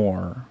 or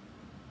more,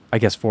 I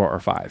guess 4 or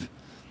 5,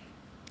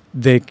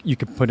 you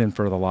could put in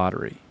for the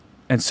lottery.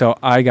 And so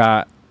I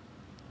got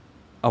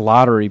a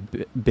lottery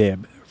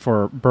bib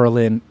for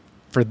Berlin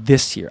for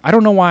this year. I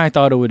don't know why I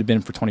thought it would have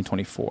been for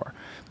 2024,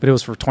 but it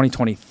was for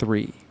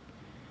 2023.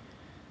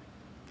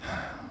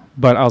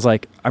 But I was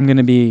like,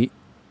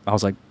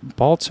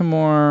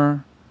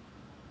 Baltimore,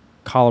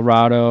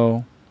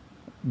 Colorado,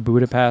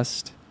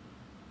 Budapest,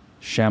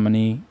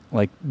 Chamonix.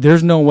 Like,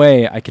 there's no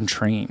way I can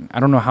train. I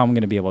don't know how I'm going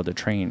to be able to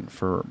train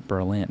for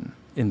Berlin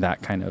in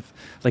that kind of,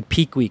 like,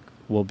 peak week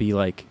will be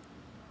like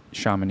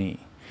Chamonix.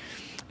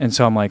 And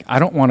so I'm like, I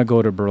don't want to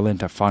go to Berlin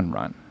to fun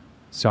run.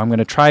 So I'm going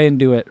to try and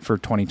do it for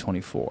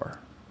 2024.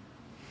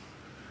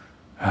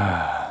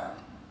 Yeah.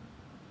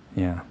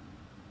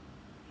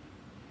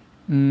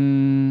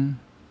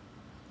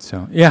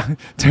 So, yeah.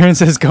 Terrence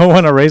says, go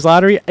on a race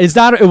lottery. It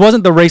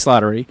wasn't the race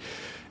lottery.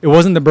 It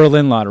wasn't the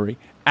Berlin lottery.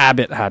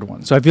 Abbott had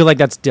one. So I feel like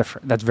that's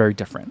different. That's very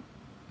different.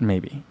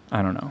 Maybe.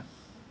 I don't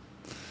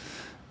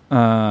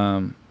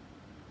know.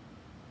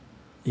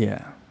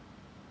 Yeah.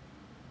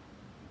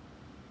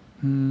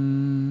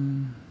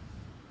 And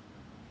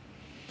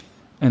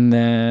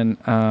then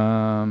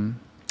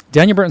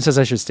Daniel Burton says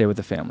I should stay with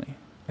the family.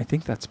 I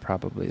think that's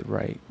probably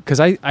right. Because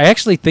I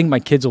actually think my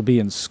kids will be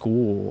in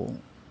school.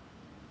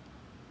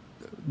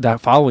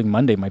 That following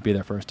Monday might be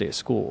their first day of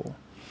school.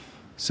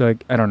 So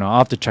I don't know. I'll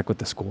have to check with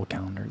the school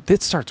calendar.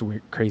 It starts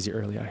crazy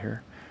early out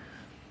here.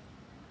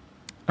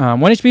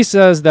 1HP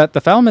says that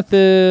the Falmouth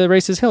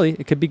race is hilly.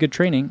 It could be good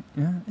training.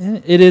 Yeah,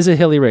 it is a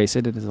hilly race.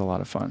 It is a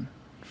lot of fun.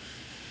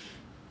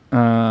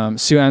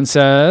 Sue Ann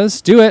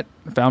says, do it.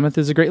 Falmouth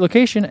is a great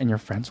location, and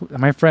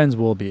my friends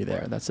will be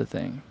there. That's the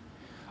thing.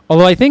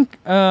 Although I think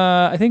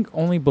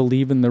only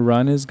Believe in the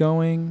Run is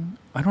going.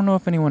 I don't know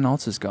if anyone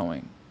else is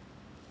going.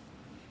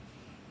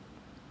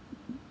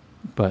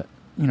 But,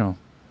 you know,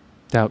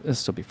 that'll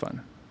still be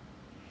fun.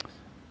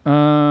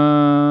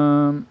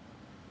 All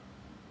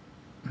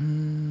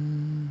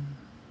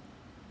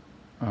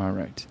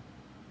right.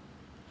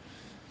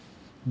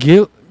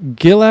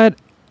 Gilad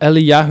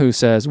Eliyahu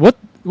says,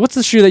 what's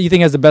the shoe that you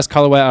think has the best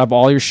colorway out of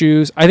all your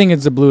shoes? I think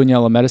it's the blue and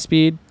yellow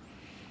Metaspeed.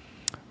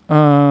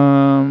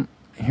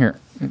 Here.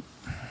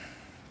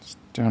 It's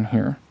down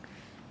here.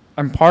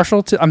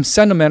 I'm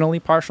sentimentally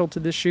partial to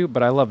this shoe,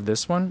 but I love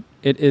this one.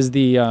 It is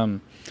the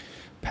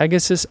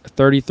Pegasus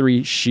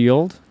 33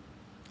 Shield.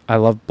 I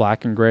love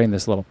black and gray and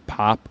this little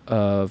pop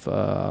of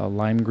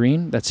lime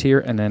green that's here,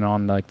 and then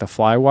on like the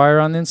fly wire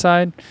on the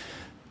inside.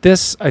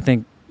 This I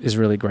think is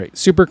really great.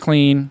 Super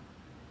clean.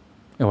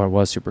 Oh, it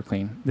was super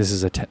clean. This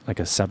is like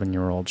a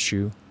 7-year-old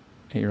shoe,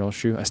 8-year-old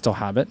shoe. I still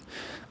have it.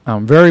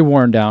 Very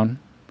worn down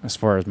as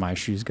far as my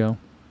shoes go,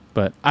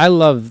 but I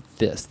love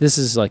this. This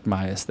is like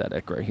my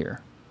aesthetic right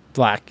here.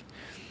 Black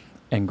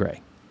and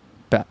gray.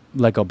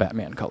 Lego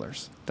Batman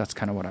colors. That's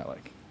kind of what I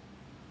like.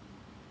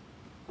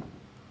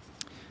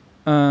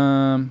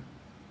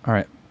 All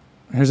right.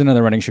 Here's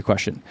another running shoe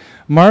question.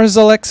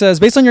 Marzalek says,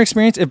 based on your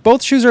experience, if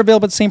both shoes are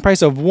available at the same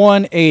price of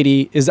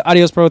 $180, is the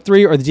Adios Pro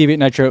 3 or the Deviate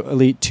Nitro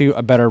Elite 2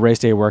 a better race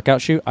day workout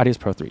shoe? Adios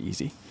Pro 3,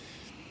 easy.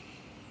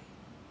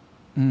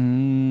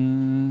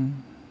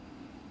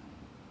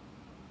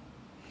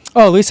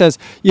 Oh, Lee says,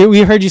 yeah,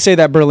 we heard you say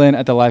that Berlin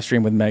at the live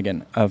stream with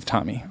Megan of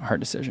Tommy.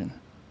 Hard decision.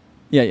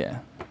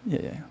 Yeah.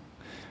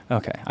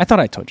 Okay. I thought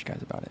I told you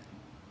guys about it.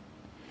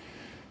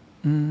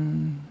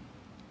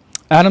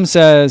 Adam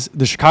says,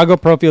 the Chicago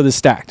Pro Field is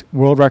stacked.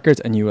 World records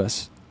and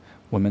U.S.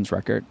 women's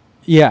record.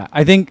 Yeah,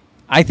 I think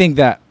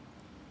that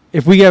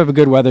if we have a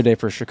good weather day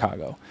for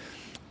Chicago,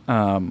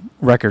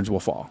 records will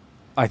fall.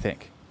 I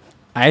think.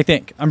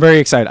 I'm very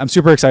excited. I'm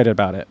super excited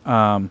about it.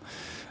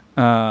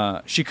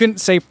 She couldn't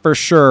say for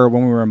sure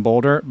when we were in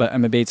Boulder, but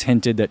Emma Bates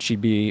hinted that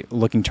she'd be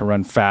looking to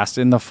run fast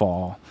in the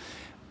fall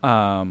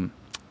in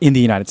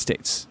the United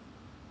States.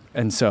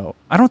 And so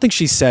I don't think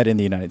she said in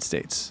the United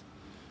States,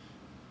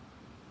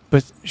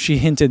 but she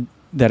hinted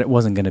that it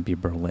wasn't going to be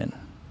Berlin.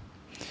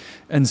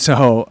 And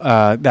so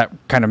that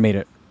kind of made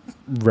it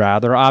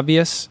rather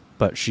obvious,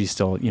 but she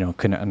still,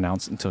 couldn't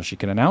announce until she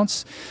could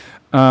announce.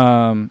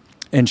 And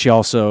she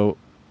also,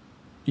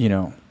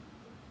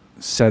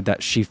 said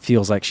that she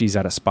feels like she's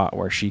at a spot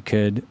where she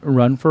could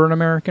run for an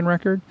American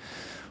record.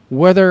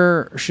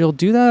 Whether she'll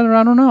do that,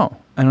 I don't know,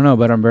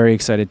 but I'm very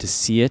excited to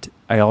see it.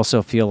 I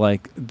also feel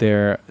like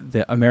the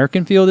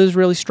American field is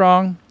really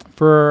strong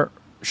for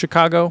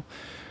Chicago,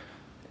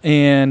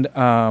 and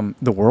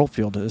the world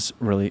field is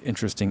really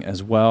interesting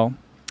as well.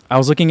 I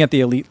was looking at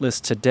the elite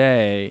list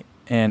today,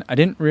 and I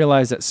didn't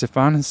realize that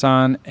Sifan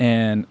Hassan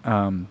and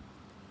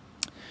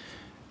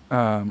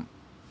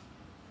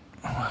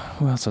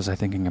who else was I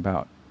thinking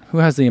about? Who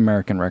has the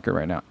American record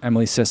right now?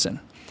 Emily Sisson.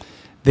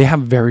 They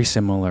have very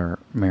similar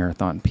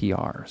marathon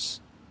PRs.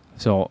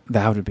 So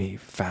that would be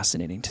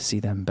fascinating to see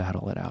them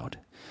battle it out.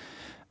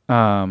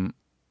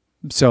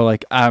 So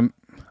like I'm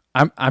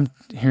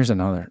here's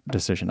another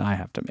decision I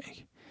have to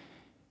make.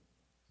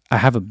 I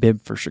have a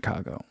bib for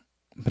Chicago,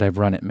 but I've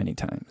run it many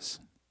times.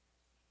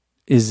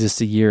 Is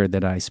this a year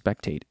that I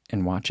spectate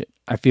and watch it?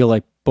 I feel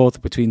like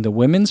both between the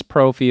women's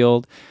pro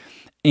field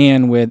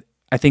and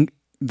I think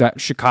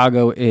that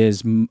Chicago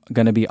is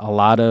going to be a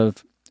lot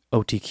of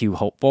OTQ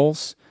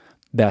hopefuls'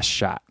 best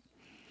shot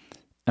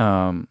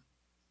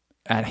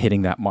at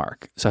hitting that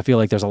mark. So I feel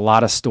like there's a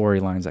lot of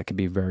storylines that could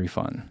be very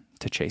fun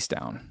to chase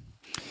down.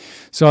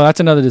 So that's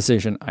another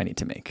decision I need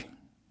to make.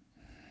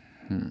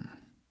 All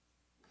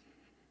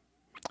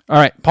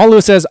right. Paul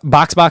Lewis says,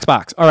 box.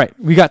 All right.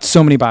 We got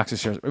so many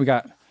boxes here. We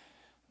got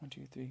 1,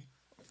 2, 3,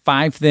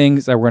 5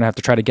 things that we're going to have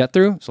to try to get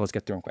through. So let's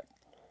get through them quick.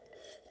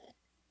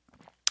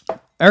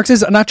 Eric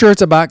says, I'm not sure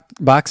it's a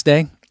box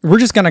day. We're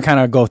just going to kind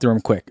of go through them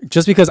quick,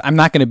 just because I'm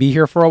not going to be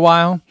here for a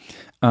while,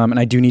 and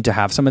I do need to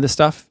have some of this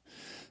stuff.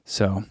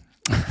 So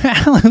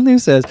Alan Liu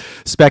says,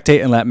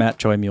 spectate and let Matt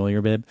Choi mule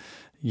your bib.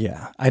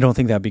 Yeah, I don't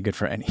think that'd be good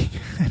for any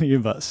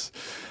of us.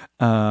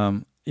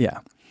 Yeah.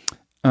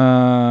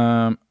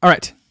 All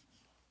right.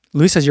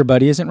 Lou says your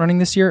buddy isn't running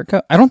this year.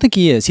 I don't think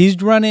he is. He's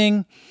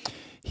running.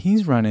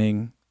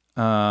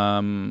 I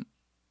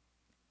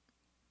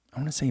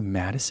want to say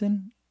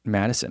Madison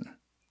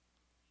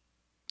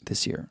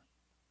this year.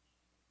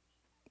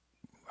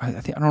 I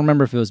don't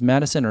remember if it was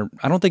Madison or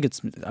I don't think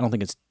it's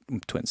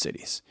Twin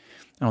Cities.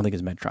 I don't think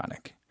it's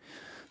Medtronic.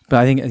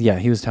 But I think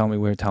he was telling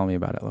me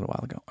about it a little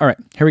while ago. All right,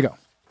 here we go.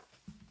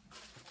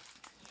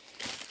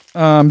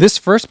 This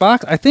first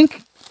box, I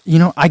think,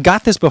 I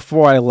got this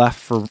before I left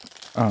for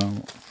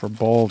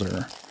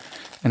Boulder,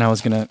 and I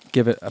was gonna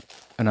give it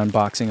an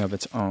unboxing of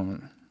its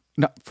own.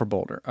 Not for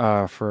Boulder,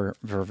 for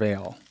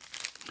Vail.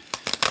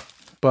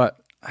 But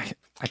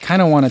I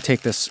kind of want to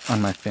take this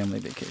on my family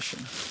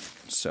vacation.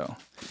 So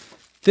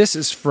this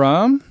is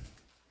from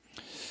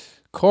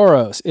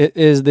Koros. It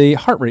is the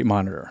heart rate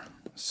monitor.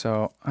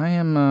 So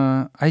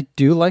I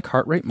do like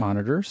heart rate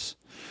monitors,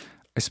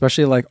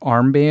 especially like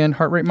armband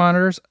heart rate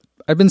monitors.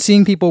 I've been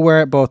seeing people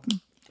wear it both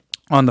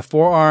on the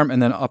forearm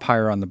and then up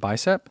higher on the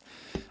bicep.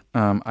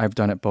 I've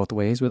done it both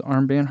ways with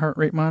armband heart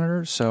rate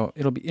monitors. So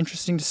it'll be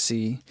interesting to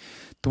see.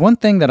 The one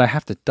thing that I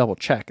have to double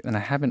check, and I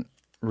haven't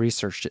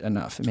researched it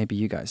enough, and maybe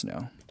you guys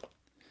know,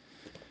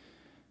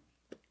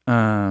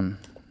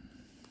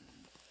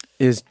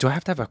 is do I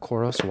have to have a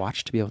Coros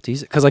watch to be able to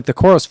use it? Because like the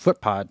Coros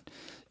FootPod,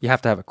 you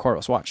have to have a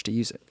Coros watch to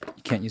use it.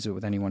 You can't use it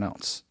with anyone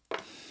else.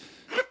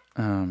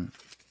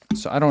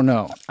 So I don't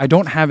know. I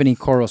don't have any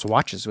Coros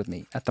watches with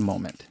me at the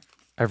moment.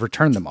 I've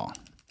returned them all.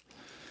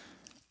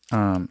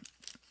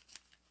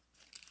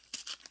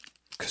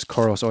 Because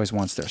Coros always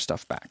wants their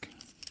stuff back.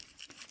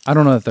 I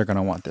don't know that they're going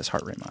to want this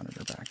heart rate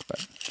monitor back,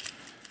 but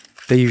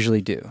they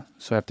usually do.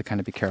 So I have to kind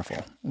of be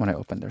careful when I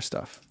open their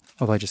stuff.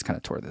 Although I just kind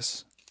of tore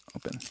this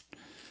open.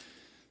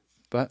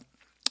 But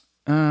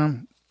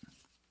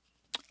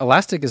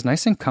Elastic is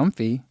nice and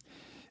comfy.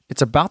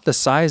 It's about the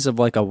size of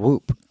like a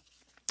Whoop.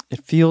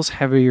 It feels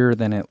heavier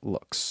than it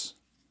looks.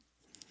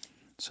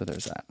 So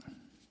there's that.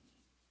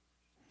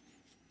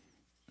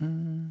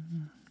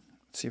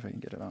 Let's see if I can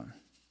get it on.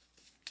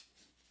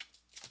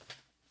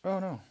 Oh,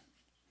 no.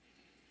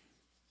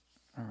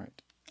 All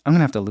right. I'm going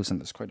to have to loosen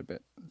this quite a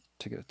bit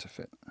to get it to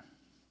fit.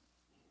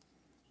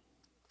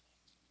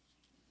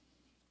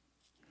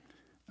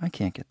 I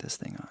can't get this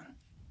thing on.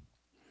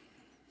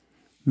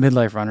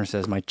 Midlife Runner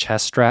says, my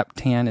chest strap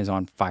tan is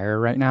on fire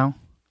right now.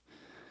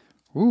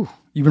 Ooh,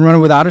 you've been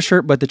running without a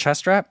shirt, but the chest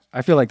strap?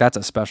 I feel like that's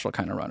a special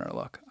kind of runner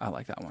look. I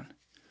like that one.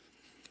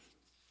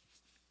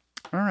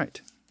 All right.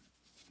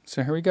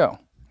 So here we go.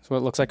 So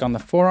it looks like on the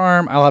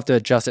forearm. I'll have to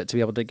adjust it to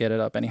be able to get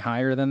it up any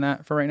higher than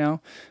that for right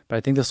now. But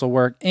I think this will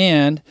work.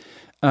 And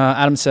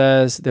Adam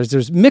says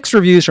there's mixed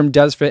reviews from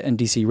DesFit and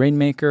DC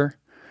Rainmaker.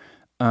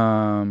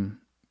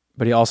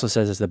 But he also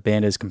says the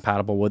band is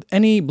compatible with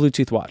any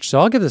Bluetooth watch. So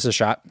I'll give this a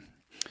shot.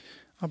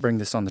 I'll bring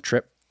this on the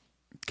trip.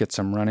 Get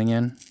some running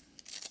in.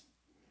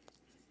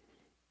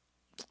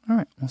 All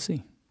right, we'll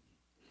see.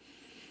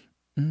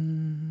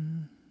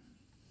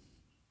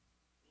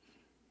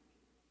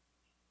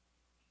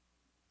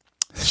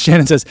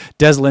 Shannon says,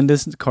 Des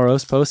Linda's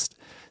Coros post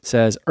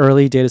says,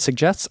 early data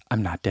suggests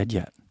I'm not dead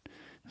yet.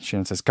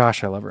 Shannon says,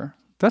 gosh, I love her.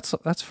 That's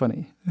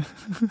funny.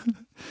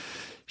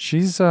 She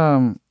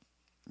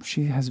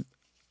has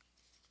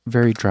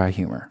very dry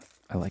humor.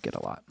 I like it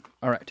a lot.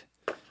 All right.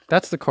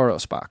 That's the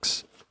Coros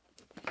box.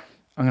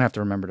 I'm going to have to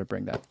remember to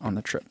bring that on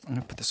the trip. I'm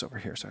going to put this over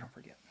here so I don't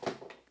forget.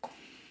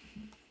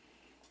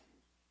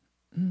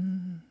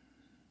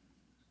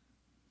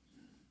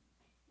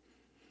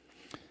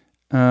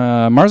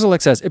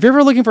 Marzalek says, if you're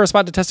ever looking for a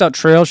spot to test out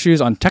trail shoes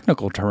on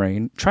technical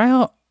terrain, try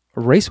out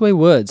Raceway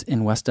Woods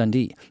in West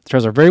Dundee. The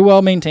trails are very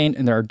well maintained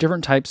and there are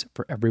different types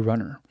for every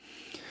runner.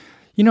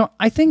 You know,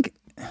 I think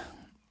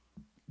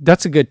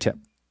that's a good tip.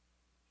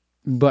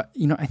 But,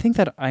 you know, I think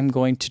that I'm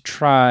going to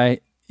try,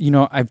 you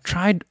know, I've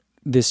tried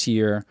this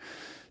year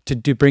to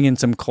bring in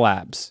some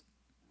collabs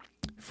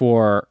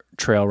for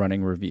trail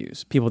running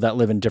reviews, people that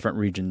live in different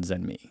regions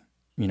than me.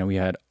 You know, we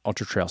had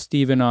Ultra Trail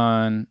Steven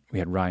on, we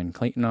had Ryan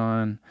Clayton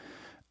on.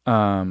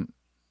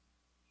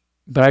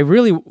 But I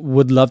really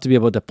would love to be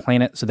able to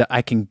plan it so that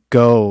I can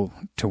go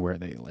to where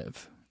they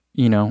live,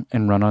 you know,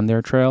 and run on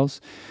their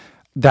trails.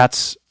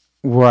 That's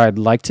where I'd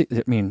like to,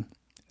 I mean,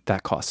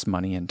 that costs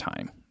money and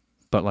time.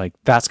 But like,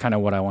 that's kind of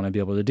what I want to be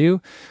able to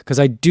do. Because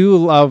I do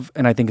love,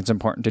 and I think it's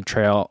important to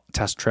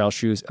test trail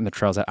shoes and the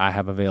trails that I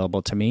have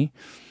available to me.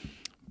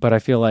 But I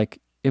feel like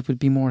it would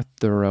be more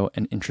thorough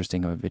and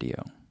interesting of a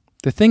video.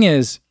 The thing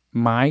is,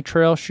 my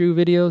trail shoe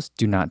videos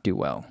do not do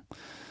well.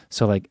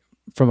 So like,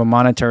 from a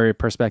monetary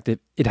perspective,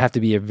 it'd have to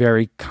be a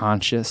very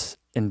conscious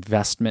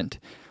investment,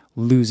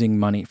 losing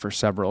money for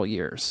several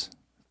years,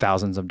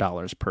 thousands of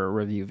dollars per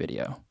review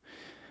video,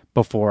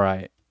 before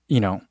I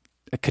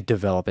could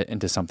develop it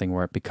into something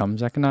where it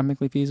becomes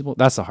economically feasible.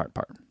 That's the hard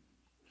part.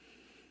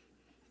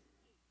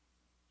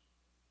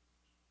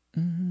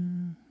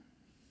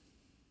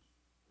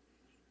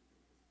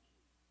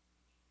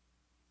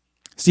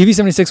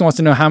 Stevie76 wants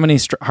to know how many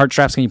heart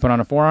straps can you put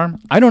on a forearm?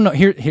 I don't know.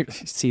 Here.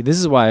 See, this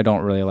is why I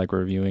don't really like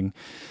reviewing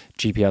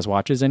GPS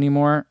watches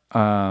anymore,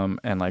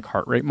 and like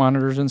heart rate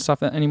monitors and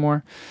stuff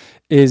anymore,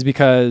 is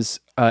because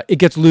it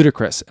gets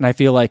ludicrous. And I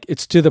feel like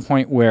it's to the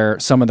point where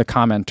some of the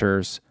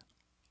commenters,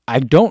 I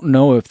don't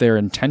know if they're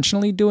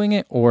intentionally doing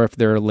it or if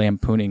they're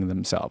lampooning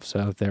themselves.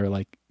 So if they're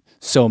like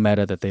so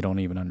meta that they don't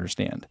even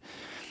understand.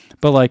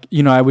 But like,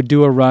 you know, I would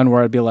do a run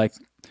where I'd be like,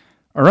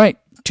 all right,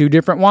 2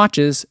 different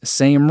watches,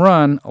 same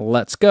run,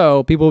 let's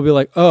go. People will be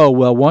like, oh,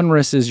 well, one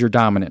wrist is your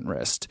dominant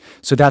wrist,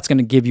 so that's going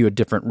to give you a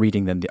different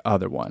reading than the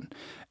other one.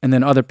 And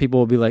then other people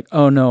will be like,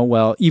 oh, no,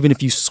 well, even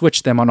if you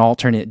switch them on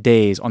alternate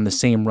days on the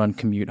same run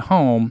commute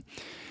home,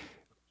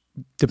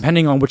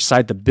 depending on which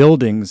side the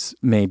buildings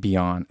may be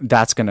on,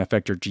 that's going to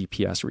affect your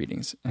GPS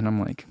readings. And I'm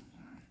like,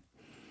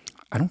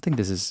 I don't think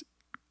this is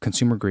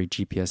consumer-grade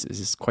GPS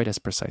is quite as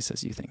precise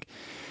as you think.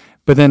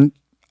 But then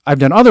I've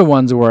done other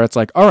ones where it's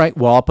like, all right,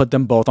 well, I'll put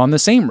them both on the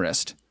same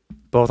wrist,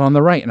 both on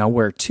the right, and I'll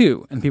wear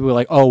 2. And people are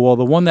like, oh, well,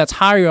 the one that's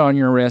higher on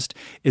your wrist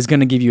is going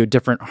to give you a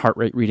different heart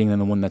rate reading than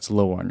the one that's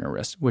lower on your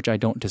wrist, which I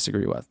don't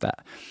disagree with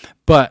that.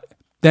 But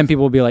then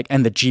people will be like,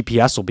 and the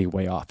GPS will be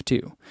way off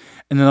too.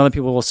 And then other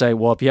people will say,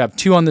 well, if you have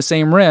 2 on the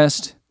same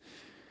wrist,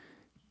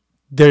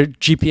 their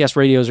GPS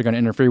radios are going to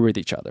interfere with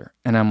each other.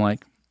 And I'm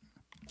like,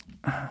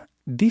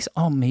 these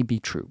all may be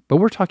true, but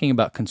we're talking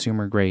about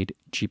consumer grade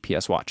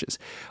GPS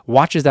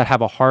watches that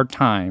have a hard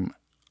time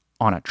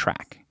on a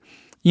track.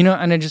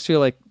 And I just feel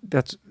like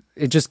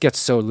it just gets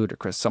so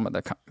ludicrous, some of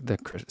the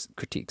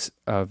critiques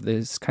of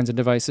these kinds of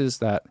devices,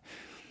 that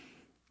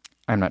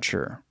I'm not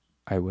sure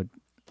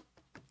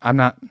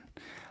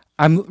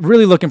I'm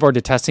really looking forward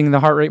to testing the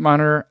heart rate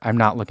monitor. I'm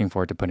not looking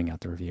forward to putting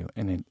out the review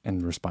and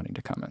responding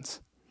to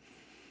comments.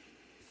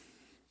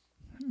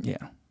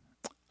 Yeah.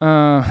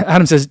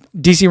 Adam says,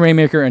 DC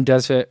Rainmaker and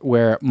Desfit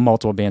wear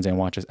multiple bands and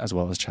watches as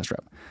well as chest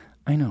rep.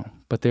 I know,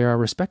 but they are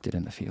respected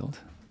in the field.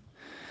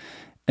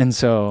 And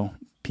so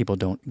people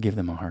don't give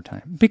them a hard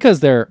time because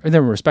they're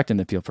respected in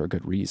the field for a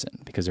good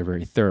reason, because they're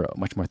very thorough,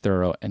 much more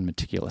thorough and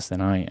meticulous than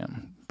I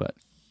am. But,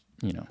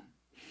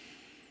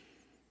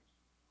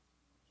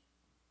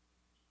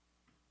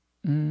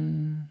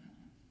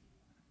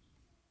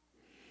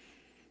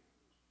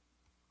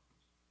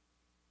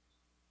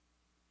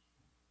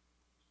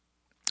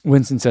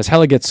 Winston says,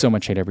 Hella gets so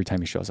much hate every time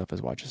he shows up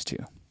as watches too.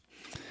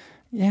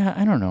 Yeah,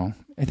 I don't know.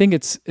 I think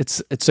it's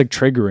like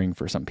triggering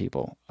for some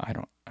people.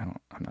 I'm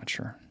not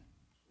sure.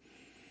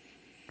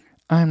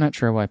 I'm not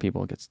sure why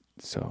people get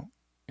so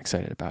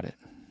excited about it.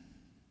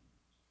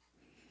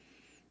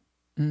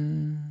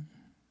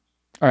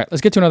 All right,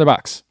 let's get to another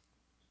box.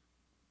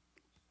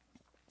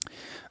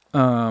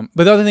 But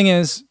the other thing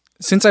is,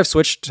 since I've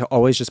switched to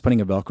always just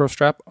putting a Velcro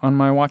strap on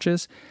my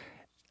watches,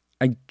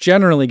 I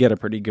generally get a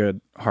pretty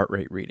good heart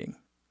rate reading.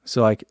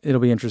 So like,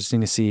 it'll be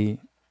interesting to see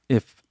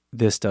if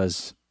this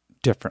does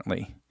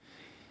differently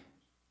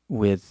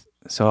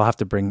so I'll have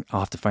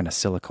to find a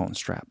silicone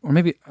strap, or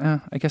maybe,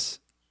 I guess,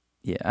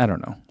 yeah, I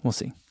don't know. We'll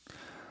see.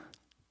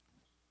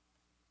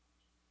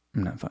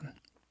 Not fun.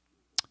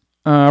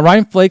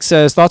 Ryan Flake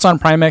says, thoughts on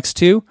Prime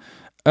X2?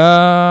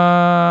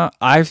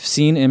 I've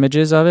seen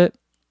images of it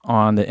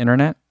on the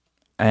internet,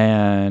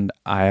 and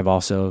I have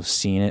also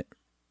seen it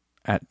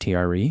at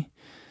TRE.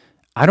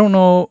 I don't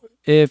know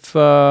if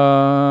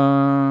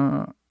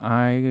I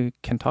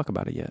can talk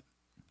about it yet,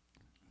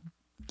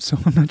 so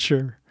I'm not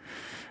sure.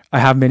 I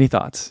have many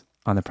thoughts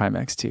on the Prime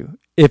X2.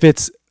 If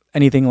it's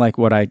anything like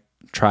what I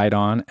tried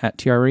on at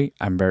TRE,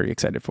 I'm very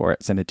excited for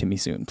it. Send it to me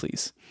soon,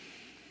 please.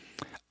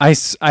 I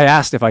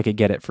asked if I could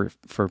get it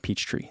for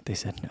Peachtree. They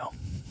said no.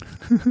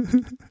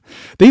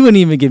 They wouldn't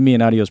even give me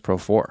an Audios Pro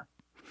 4.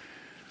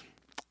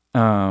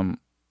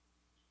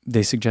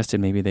 They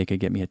suggested maybe they could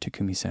get me a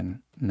Takumi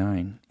Sen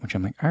 9, which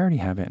I'm like, I already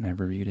have it and I've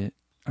reviewed it.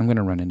 I'm going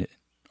to run it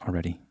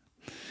already.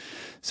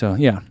 So,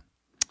 yeah.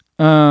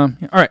 All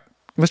right.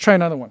 Let's try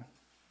another one.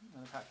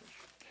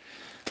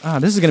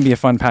 This is going to be a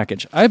fun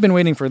package. I've been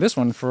waiting for this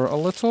one for a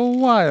little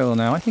while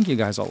now. I think you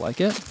guys will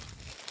like it.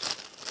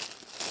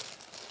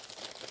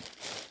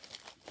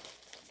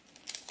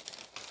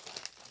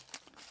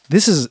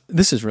 This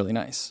is really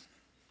nice.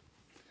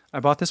 I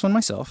bought this one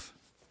myself.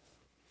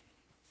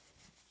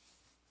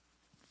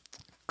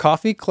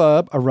 Coffee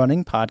Club, a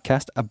running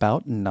podcast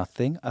about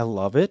nothing. I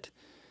love it.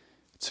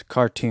 It's a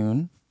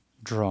cartoon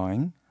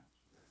drawing.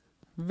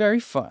 Very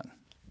fun.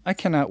 I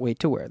cannot wait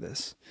to wear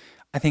this.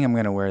 I think I'm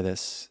going to wear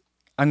this.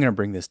 I'm going to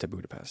bring this to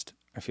Budapest,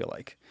 I feel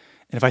like.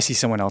 And if I see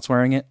someone else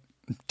wearing it,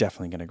 I'm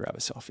definitely going to grab a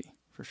selfie,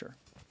 for sure.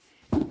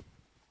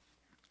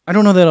 I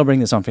don't know that I'll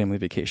bring this on family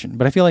vacation,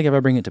 but I feel like if I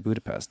bring it to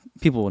Budapest,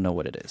 people will know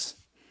what it is.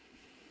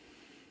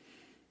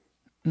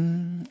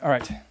 All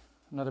right,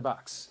 another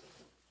box.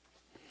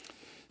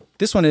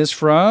 This one is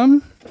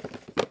from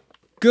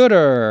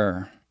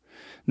Gooder.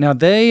 Now,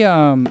 they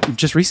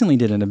just recently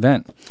did an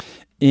event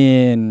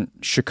in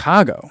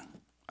Chicago.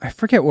 I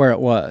forget where it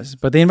was,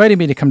 but they invited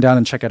me to come down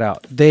and check it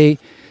out. They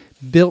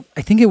built,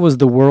 I think it was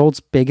the world's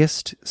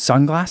biggest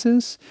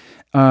sunglasses.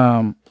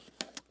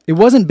 It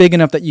wasn't big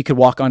enough that you could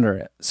walk under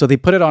it. So they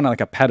put it on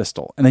like a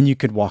pedestal, and then you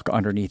could walk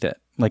underneath it,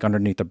 like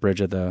underneath the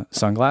bridge of the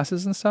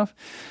sunglasses and stuff.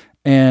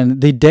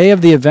 And the day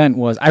of the event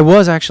I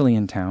was actually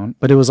in town,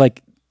 but it was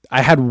like,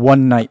 I had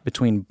one night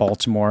between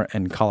Baltimore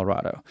and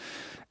Colorado.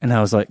 And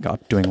I was like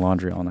up doing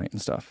laundry all night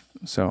and stuff.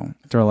 So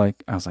I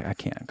was like, I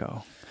can't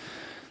go.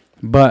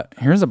 But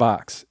here's a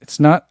box. It's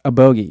not a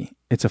bogey.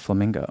 It's a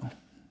flamingo.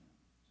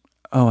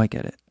 Oh, I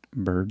get it.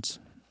 Birds.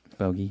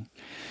 Bogey.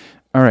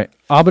 All right.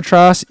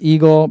 Albatross,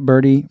 eagle,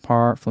 birdie,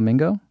 par,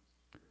 flamingo.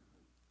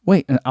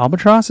 Wait, an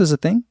albatross is a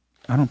thing?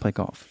 I don't play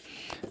golf.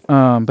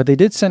 But they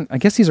did send, I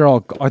guess these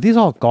are these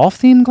all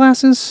golf themed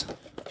glasses?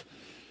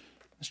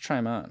 Let's try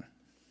them on.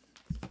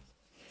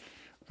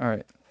 All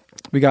right.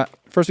 We got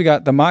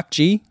the Mach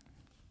G.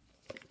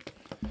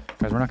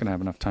 Guys, we're not going to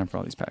have enough time for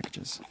all these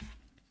packages.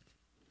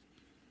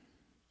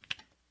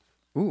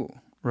 Ooh,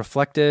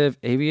 reflective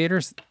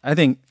aviators. I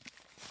think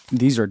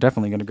these are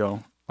definitely going to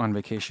go on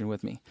vacation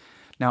with me.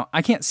 Now,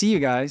 I can't see you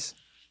guys,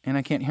 and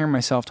I can't hear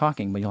myself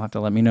talking, but you'll have to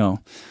let me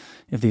know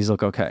if these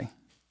look okay.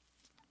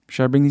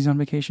 Should I bring these on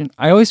vacation?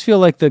 I always feel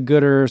like the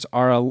Gooders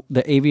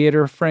the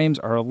aviator frames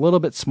are a little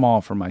bit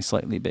small for my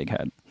slightly big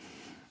head.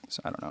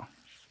 So I don't know.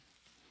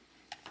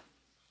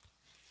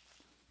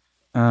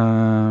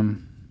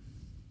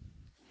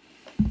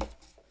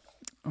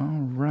 All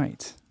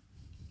right.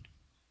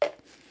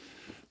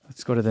 Let's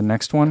Let's go to the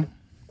next one.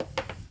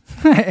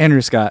 Andrew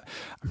Scott.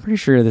 I'm pretty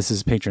sure this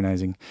is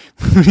patronizing.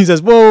 He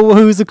says, whoa,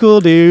 who's the cool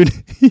dude?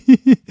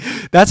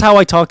 That's how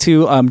I talk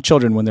to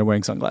children when they're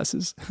wearing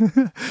sunglasses.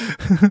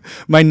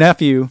 My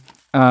nephew,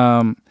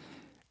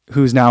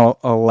 who's now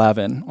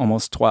 11,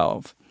 almost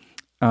 12,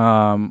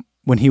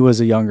 when he was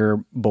a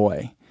younger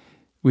boy,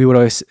 he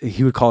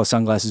would call his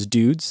sunglasses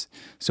dudes.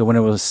 So when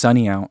it was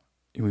sunny out,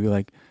 he would be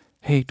like,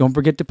 hey, don't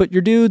forget to put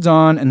your dudes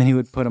on. And then he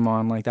would put them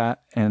on like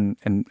that and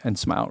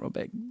smile real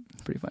big.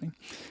 It's pretty funny.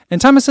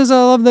 And Thomas says, I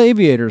love the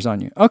aviators on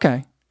you.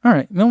 Okay. All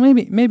right. Well,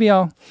 maybe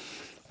I'll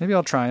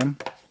try them.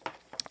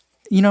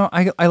 You know,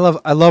 I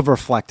love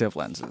reflective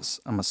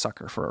lenses. I'm a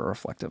sucker for a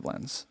reflective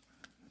lens.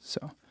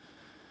 So,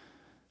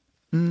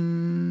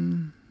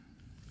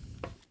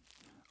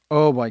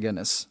 oh my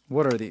goodness.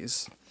 What are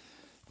these?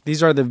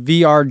 These are the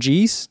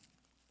VRGs.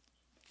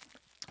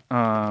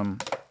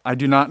 I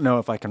do not know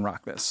if I can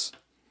rock this.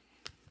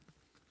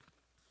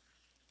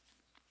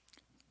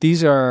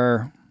 These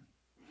are,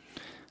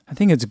 I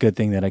think it's a good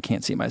thing that I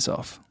can't see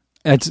myself.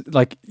 It's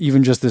like,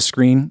 even just this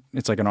screen,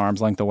 it's like an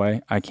arm's length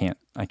away. I can't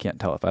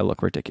tell if I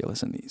look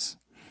ridiculous in these.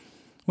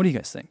 What do you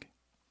guys think?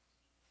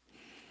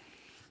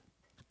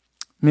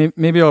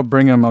 Maybe I'll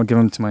bring them. I'll give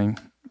them to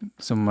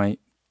some of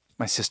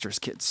my sister's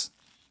kids.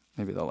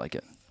 Maybe they'll like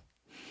it.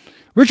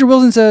 Richard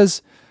Wilson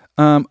says,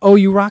 oh,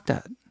 you rock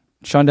that.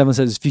 Sean Devlin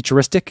says,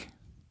 futuristic.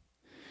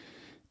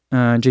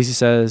 JC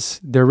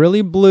says, they're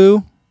really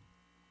blue.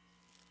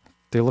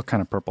 They look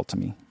kind of purple to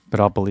me, but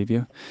I'll believe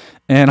you.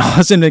 And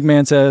Austin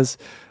McMahon says,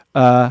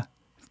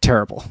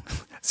 terrible.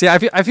 See, I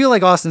feel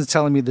like Austin's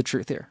telling me the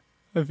truth here.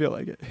 I feel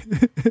like it.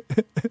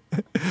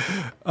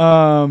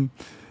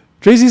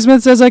 Tracy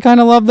Smith says, I kind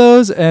of love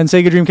those. And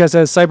Sega Dreamcast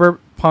says,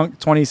 Cyberpunk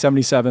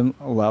 2077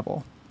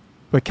 level.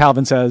 But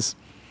Calvin says,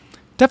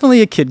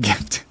 definitely a kid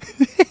gift.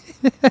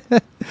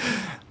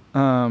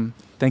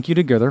 Thank you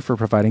to Gither for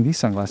providing these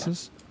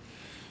sunglasses.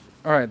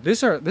 All right,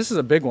 this is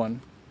a big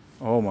one.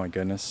 Oh my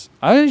goodness.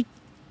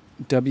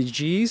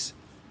 WGs.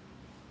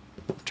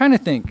 I'm trying to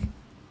think.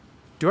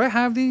 Do I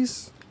have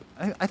these?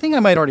 I think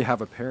I might already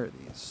have a pair of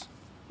these.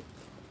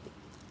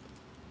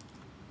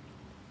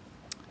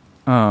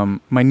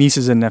 My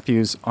nieces and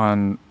nephews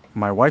on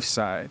my wife's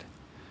side,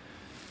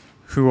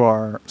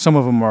 some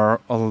of them are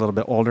a little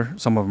bit older.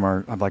 Some of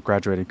them have like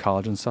graduated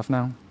college and stuff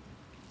now.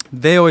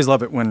 They always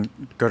love it when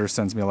Gutter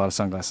sends me a lot of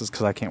sunglasses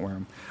because I can't wear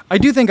them. I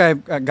do think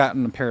I've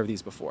gotten a pair of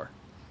these before.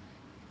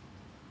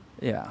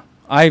 Yeah.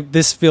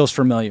 This feels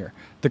familiar.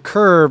 The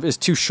curve is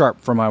too sharp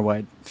for my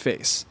wide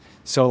face.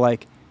 So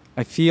like,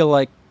 I feel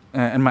like,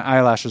 and my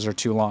eyelashes are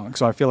too long.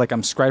 So I feel like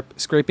I'm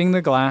scraping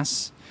the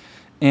glass.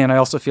 And I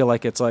also feel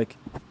like it's like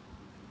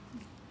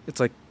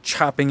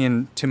chopping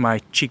into my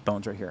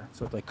cheekbones right here.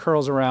 So it like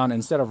curls around.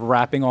 Instead of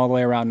wrapping all the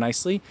way around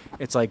nicely,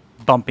 it's like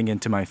bumping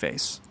into my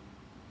face.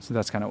 So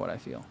that's kind of what I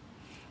feel.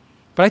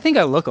 But I think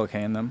I look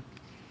okay in them.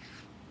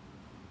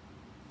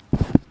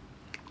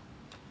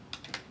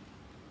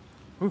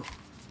 Ooh.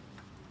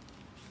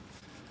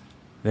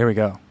 There we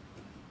go.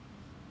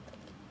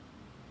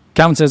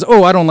 Calvin says,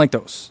 oh, I don't like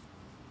those.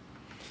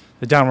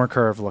 The downward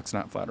curve looks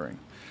not flattering.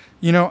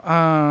 You know,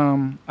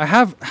 I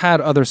have had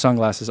other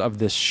sunglasses of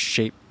this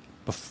shape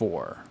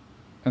before.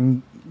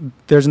 And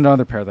there's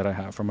another pair that I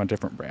have from a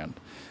different brand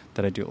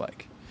that I do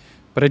like.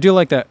 But I do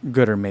like that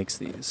Gooder makes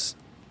these.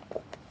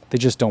 They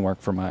just don't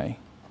work for my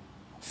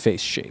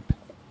face shape.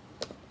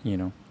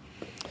 You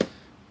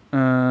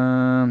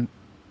know.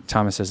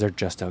 Thomas says they're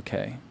just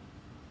okay.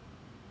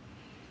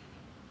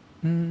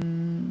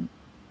 And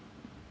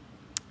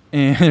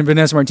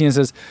Vanessa Martinez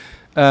says,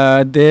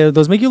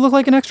 those make you look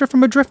like an extra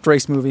from a drift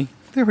race movie.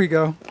 There we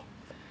go.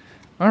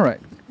 All right.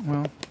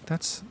 Well,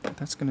 that's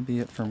going to be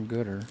it from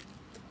Gooder.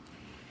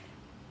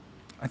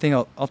 I think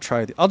I'll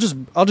try. I'll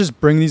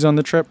just bring these on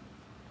the trip,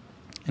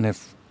 and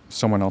if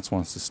someone else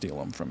wants to steal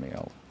them from me,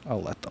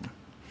 I'll let them.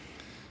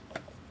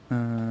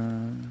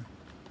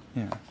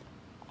 Yeah.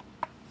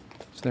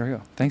 So there we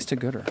go. Thanks to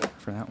Gooder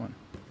for that one.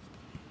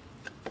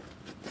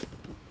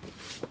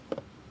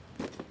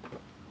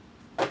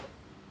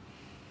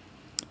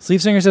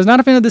 Sleeve Singer says, not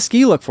a fan of the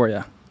ski look for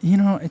you. You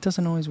know, it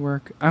doesn't always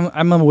work.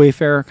 I'm a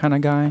Wayfarer kind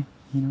of guy,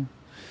 you know.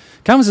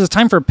 Calvin says,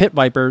 time for pit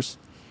vipers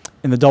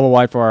in the double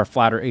wide for our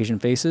flatter Asian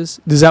faces.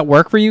 Does that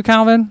work for you,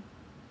 Calvin?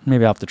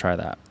 Maybe I'll have to try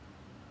that.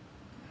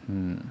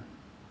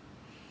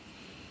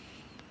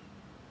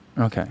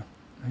 Okay.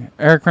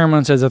 Eric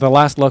Paramount says that the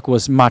last look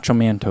was Macho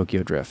Man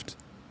Tokyo Drift.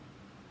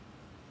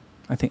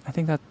 I think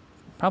that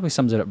probably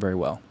sums it up very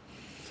well.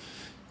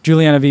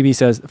 Juliana VB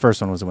says the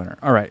first one was the winner.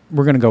 All right,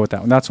 we're going to go with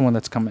that one. That's the one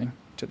that's coming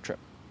to the trip.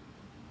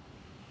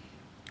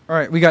 All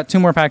right, we got 2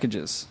 more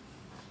packages.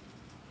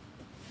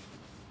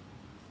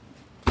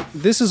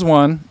 This is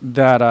one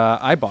that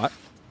I bought.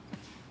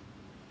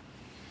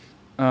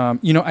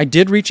 You know, I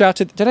did reach out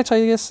to... Did I tell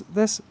you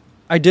this?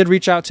 I did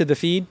reach out to the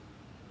feed,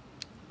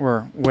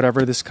 or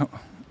whatever this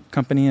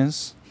company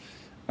is,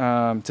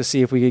 to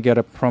see if we could get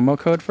a promo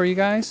code for you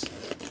guys.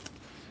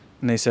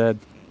 And they said,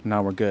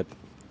 no, we're good.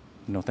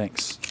 No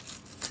thanks.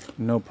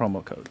 No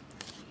promo code.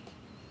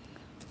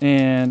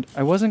 And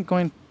I'm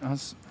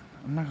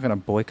not going to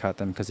boycott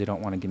them because they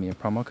don't want to give me a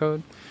promo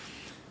code.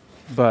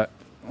 But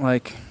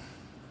like,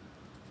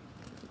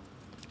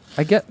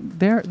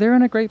 they're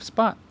in a great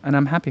spot, and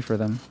I'm happy for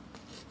them.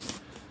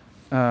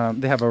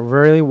 They have a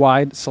really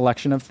wide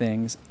selection of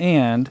things,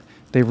 and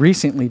they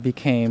recently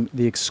became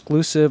the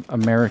exclusive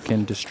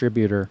American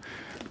distributor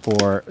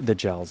for the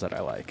gels that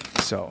I like.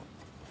 So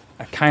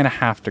I kind of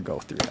have to go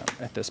through them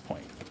at this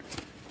point.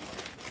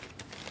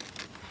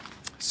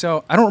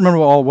 So I don't remember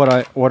what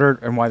I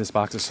ordered and why this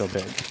box is so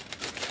big.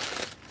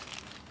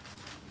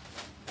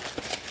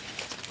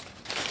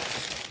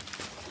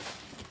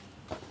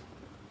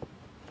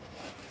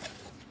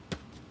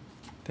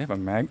 They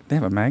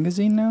have a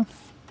magazine now?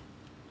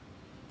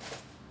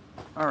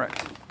 All right.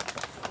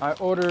 I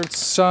ordered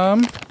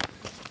some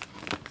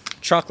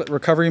chocolate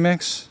recovery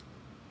mix.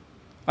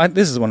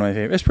 This is one of my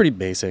favorites. It's pretty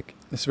basic.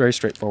 It's very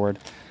straightforward.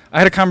 I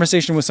had a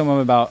conversation with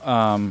someone about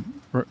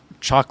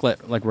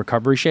chocolate like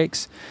recovery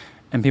shakes,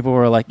 and people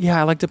were like, "Yeah,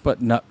 I like to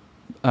put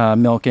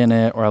milk in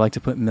it, or I like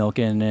to put milk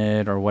in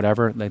it, or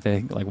whatever."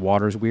 Like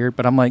water's weird,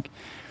 but I'm like,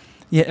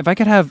 yeah, if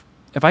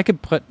I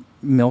could put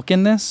milk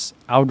in this,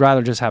 I would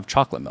rather just have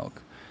chocolate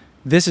milk.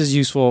 This is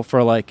useful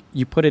for like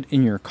you put it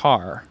in your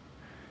car,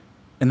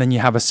 and then you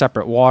have a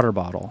separate water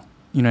bottle.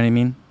 You know what I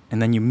mean?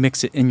 And then you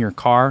mix it in your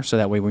car, so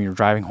that way when you're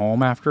driving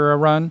home after a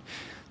run,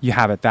 you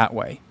have it that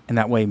way. And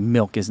that way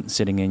milk isn't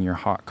sitting in your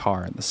hot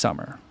car in the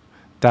summer.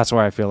 That's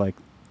why I feel like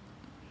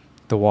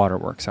the water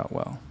works out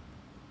well.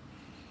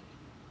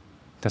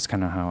 That's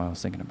kind of how I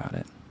was thinking about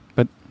it.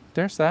 But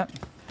there's that.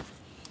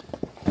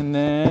 And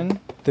then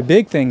the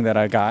big thing that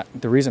I got,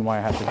 the reason why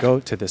I had to go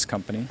to this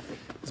company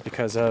is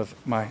because of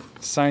my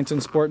Science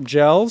and Sport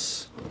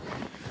gels.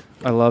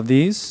 I love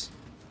these.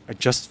 I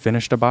just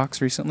finished a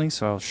box recently,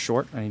 so I was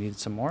short. I needed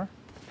some more.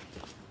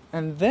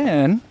 And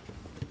then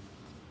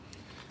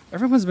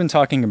everyone's been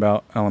talking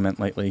about Element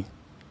lately.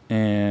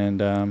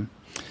 And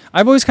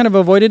I've always kind of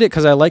avoided it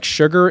because I like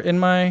sugar in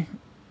my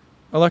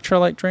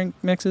electrolyte drink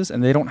mixes,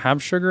 and they don't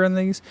have sugar in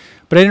these.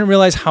 But I didn't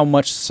realize how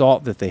much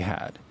salt that they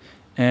had.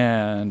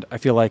 And I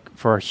feel like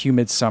for a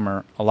humid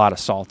summer, a lot of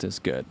salt is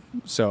good.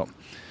 So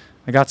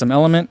I got some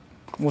Element.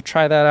 We'll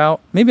try that out.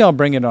 Maybe I'll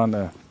bring it on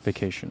the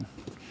vacation.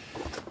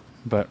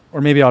 Or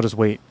maybe I'll just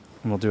wait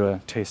and we'll do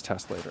a taste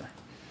test later.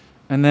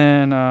 And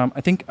then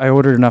I think I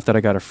ordered enough that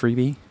I got a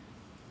freebie.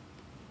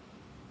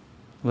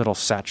 Little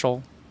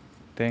satchel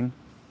thing.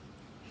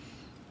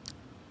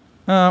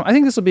 I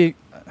think this will be,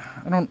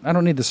 I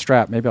don't need the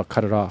strap. Maybe I'll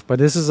cut it off. But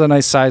this is a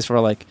nice size for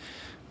like,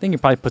 I think you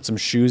probably put some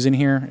shoes in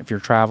here if you're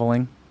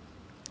traveling,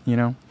 you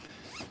know.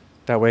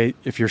 That way,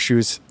 if your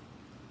shoes,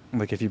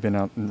 like if you've been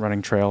out and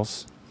running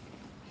trails,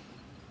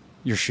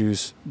 your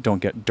shoes don't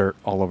get dirt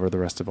all over the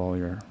rest of all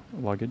your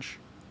luggage.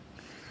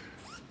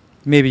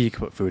 Maybe you could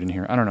put food in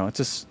here. I don't know. It's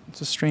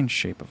a strange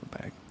shape of a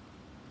bag,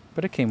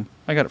 but I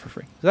got it for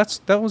free. That's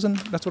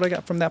what I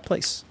got from that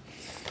place.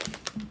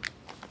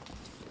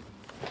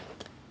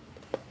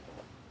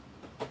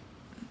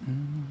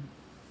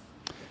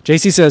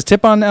 JC says,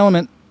 tip on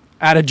Element,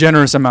 add a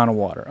generous amount of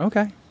water.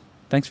 Okay.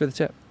 Thanks for the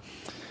tip.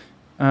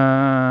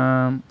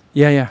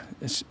 Yeah.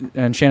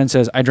 And Shannon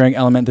says, I drank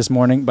Element this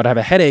morning, but I have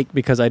a headache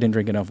because I didn't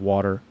drink enough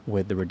water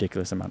with the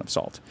ridiculous amount of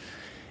salt.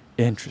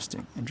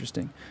 Interesting.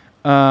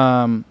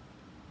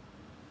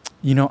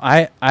 You know,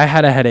 I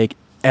had a headache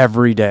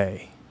every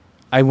day.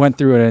 I went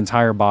through an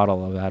entire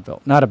bottle of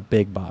Advil. Not a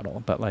big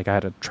bottle, but like I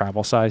had a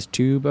travel-sized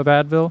tube of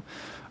Advil.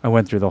 I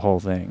went through the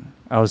whole thing.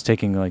 I was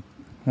taking I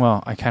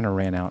kind of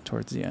ran out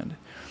towards the end.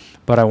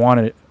 But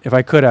if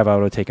I could have, I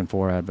would have taken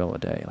 4 Advil a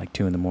day, like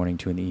 2 in the morning,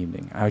 2 in the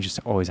evening. I just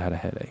always had a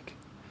headache.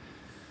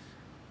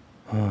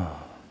 Oh,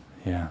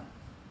 yeah.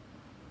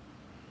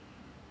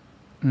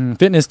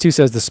 Fitness 2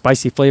 says the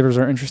spicy flavors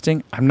are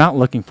interesting. I'm not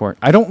looking for it.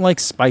 I don't like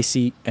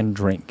spicy and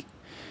drink.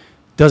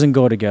 Doesn't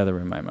go together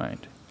in my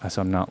mind.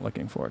 So I'm not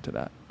looking forward to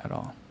that at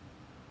all.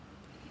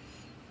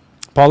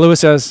 Paul Lewis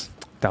says,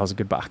 that was a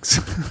good box.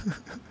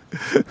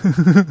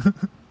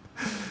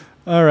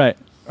 All right.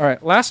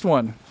 Last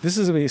one. This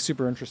is going to be a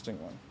super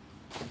interesting one.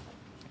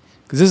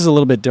 Because this is a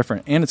little bit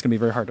different, and it's going to be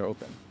very hard to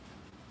open.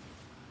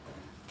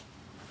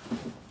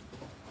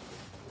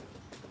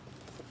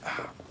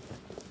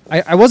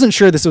 I wasn't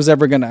sure this was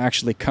ever going to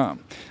actually come.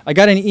 I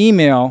got an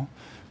email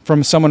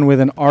from someone with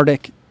an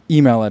Arctic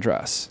email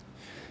address.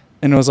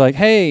 And it was like,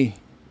 hey,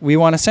 we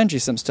want to send you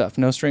some stuff.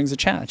 No strings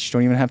attached. You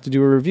don't even have to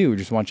do a review. We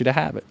just want you to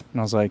have it. And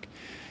I was like,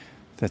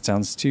 that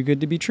sounds too good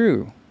to be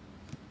true.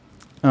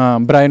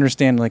 But I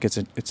understand like it's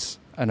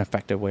an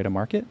effective way to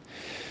market.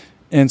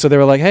 And so they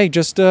were like, hey,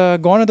 just go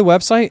onto the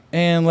website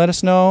and let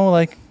us know,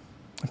 like,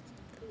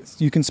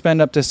 you can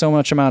spend up to so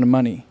much amount of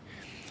money,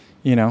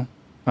 you know,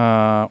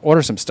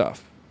 order some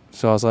stuff.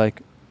 So I was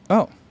like,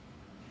 oh,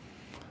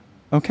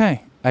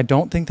 okay. I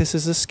don't think this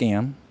is a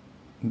scam.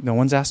 No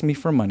one's asked me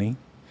for money.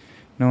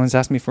 No one's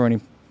asked me for any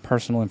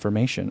personal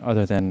information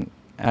other than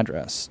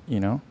address,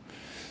 you know?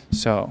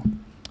 So,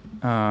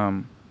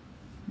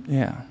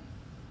 yeah.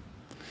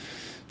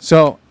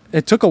 So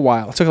it took a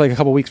while. It took like a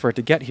couple weeks for it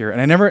to get here.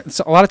 And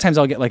a lot of times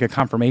I'll get like a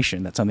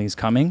confirmation that something's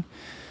coming.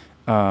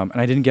 And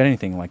I didn't get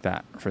anything like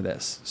that for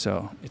this.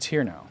 So it's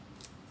here now.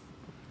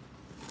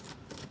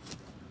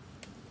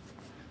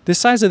 This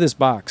size of this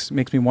box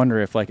makes me wonder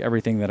if like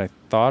everything that I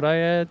thought I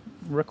had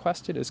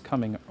requested is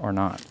coming or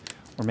not.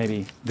 Or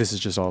maybe this is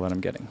just all that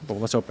I'm getting. But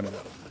let's open it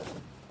up.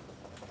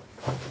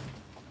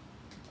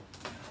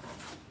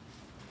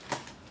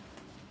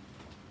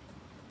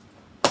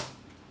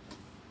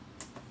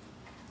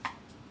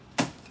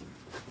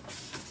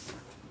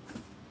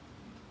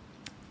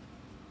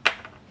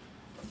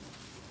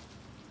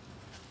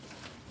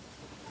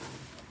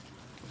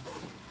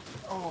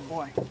 Oh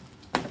boy.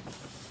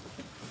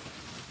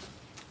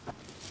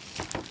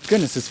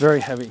 Goodness, it's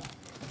very heavy.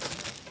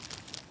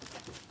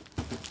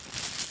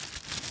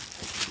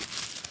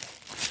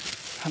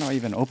 How do I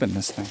even open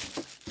this thing?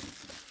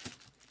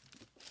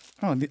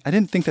 Oh, I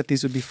didn't think that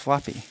these would be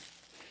floppy.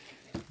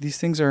 These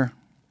things are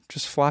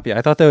just floppy.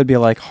 I thought they would be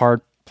like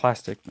hard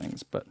plastic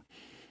things, but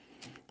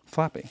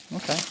floppy.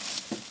 Okay.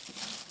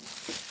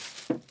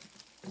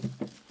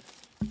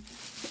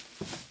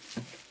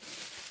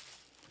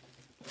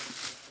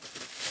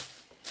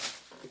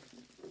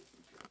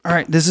 All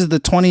right, this is the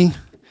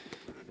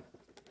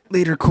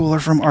 20-liter cooler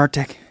from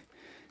Arctic.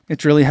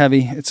 It's really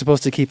heavy. It's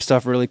supposed to keep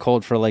stuff really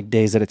cold for like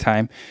days at a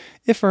time.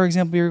 If, for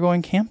example, you're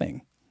going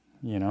camping,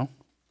 you know.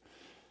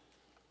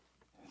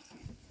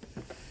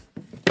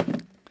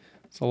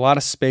 There's a lot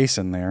of space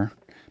in there,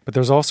 but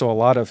there's also a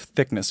lot of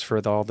thickness for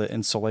all the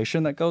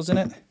insulation that goes in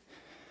it.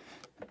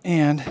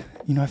 And,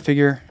 you know, I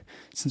figure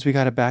since we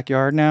got a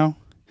backyard now,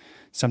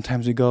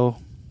 sometimes we go,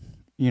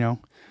 you know,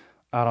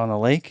 out on the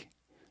lake.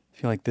 I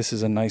feel like this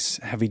is a nice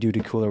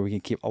heavy-duty cooler. We can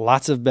keep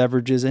lots of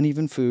beverages and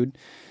even food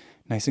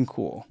nice and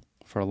cool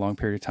for a long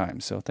period of time.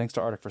 So thanks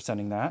to Arctic for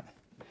sending that.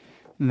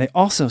 And they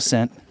also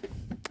sent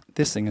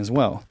this thing as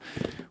well,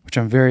 which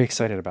I'm very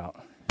excited about.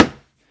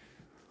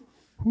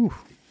 Whew.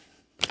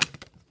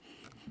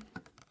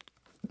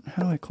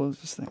 How do I close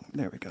this thing?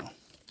 There we go.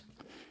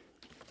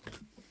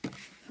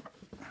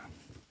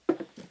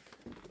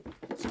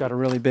 It's got a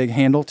really big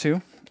handle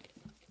too.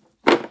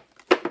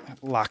 It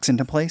locks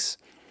into place.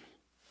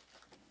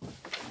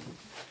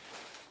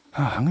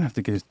 Oh, I'm going to have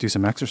to do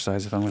some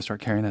exercise if I'm going to start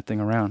carrying that thing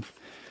around.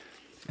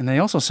 And they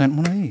also sent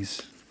one of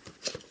these,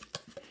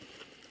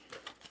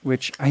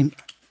 which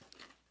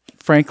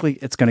frankly,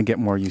 it's going to get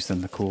more use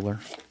than the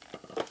cooler.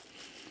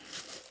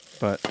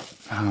 But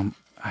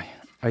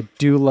I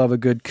do love a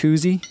good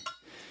koozie.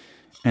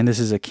 And this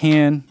is a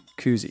can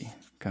koozie.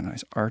 Got a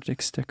nice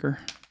Arctic sticker.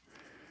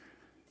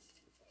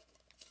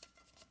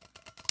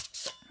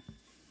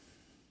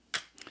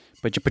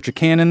 But you put your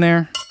can in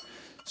there,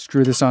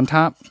 screw this on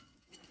top,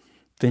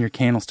 then your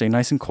can will stay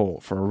nice and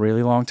cold for a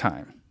really long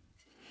time.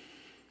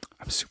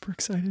 I'm super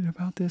excited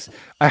about this.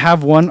 I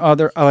have one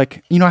other, I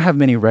have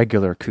many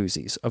regular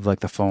koozies of like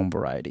the foam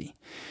variety.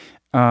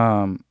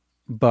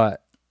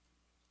 But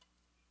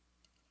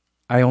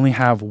I only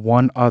have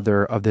one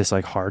other of this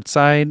like hard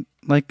side,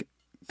 like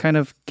kind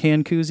of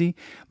can koozie.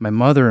 My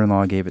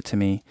mother-in-law gave it to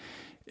me.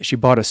 She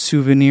bought a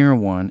souvenir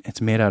one.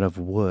 It's made out of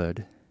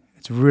wood.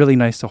 It's really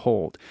nice to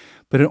hold,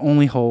 but it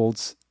only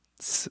holds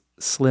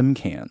slim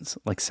cans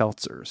like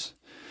seltzers.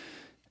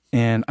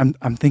 And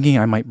I'm thinking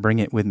I might bring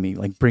it with me,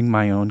 like bring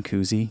my own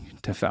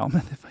koozie to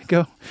Falmouth if I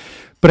go.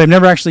 But I've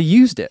never actually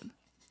used it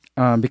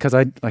because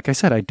like I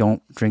said, I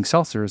don't drink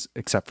seltzers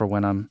except for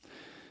when I'm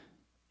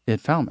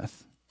at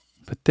Falmouth.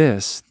 But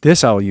this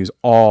I'll use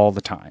all the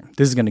time.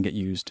 This is going to get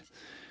used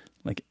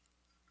like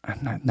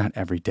not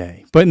every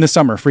day, but in the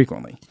summer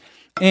frequently.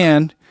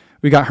 And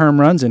we got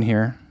Herm Runs in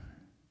here.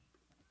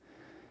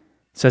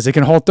 It says it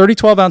can hold 30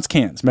 12-ounce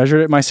cans.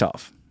 Measured it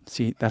myself.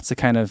 See, that's the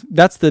kind of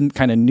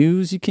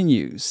news you can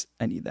use.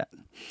 I need that.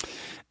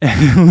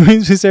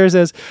 And Sarah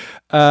says,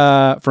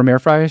 from air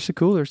fryers to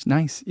coolers.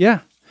 Nice.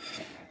 Yeah.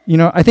 You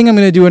know, I think I'm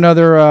going to do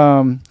another,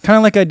 kind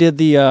of like I did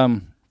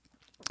the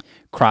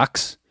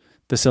Crocs,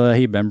 the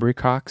Salehi Bembury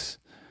Crocs.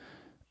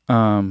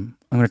 I'm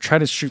going to try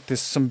to shoot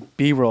some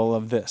B-roll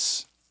of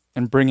this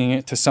and bringing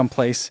it to some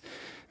place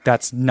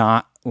that's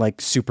not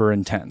like super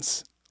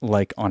intense,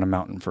 like on a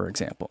mountain, for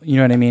example. You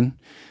know what I mean?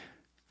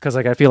 Because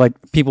like I feel like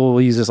people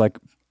will use this like,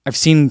 I've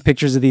seen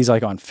pictures of these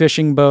like on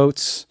fishing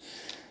boats,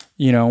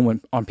 you know,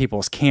 on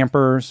people's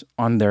campers,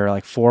 on their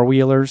like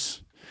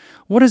four-wheelers.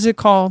 What is it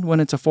called when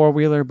it's a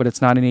four-wheeler, but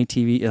it's not an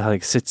ATV? It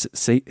like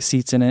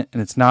seats in it,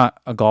 and it's not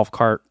a golf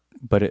cart,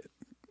 but it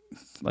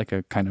like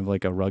a kind of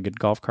like a rugged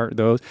golf cart.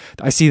 Those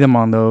I see them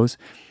on those.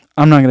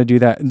 I'm not going to do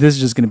that. This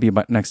is just going to be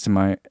about next to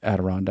my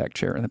Adirondack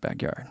chair in the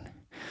backyard,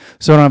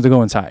 so I don't have to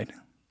go inside.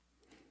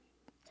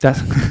 That's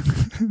I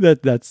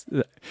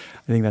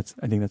think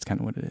that's kind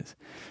of what it is.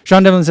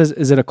 Sean Devlin says,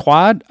 "Is it a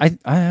quad?"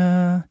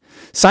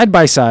 Side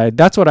by side.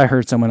 That's what I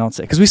heard someone else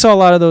say because we saw a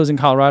lot of those in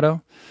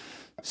Colorado.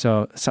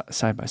 So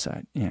side by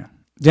side, yeah.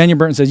 Daniel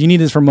Burton says, "You need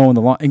this for mowing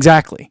the lawn."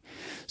 Exactly.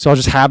 So I'll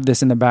just have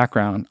this in the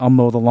background. I'll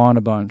mow the lawn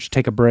a bunch,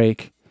 take a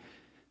break,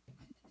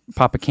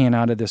 pop a can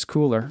out of this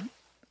cooler,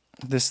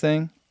 this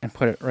thing, and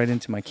put it right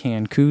into my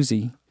can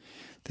koozie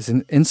this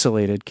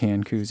insulated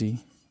can koozie,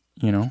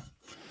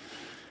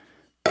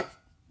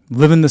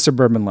 living the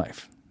suburban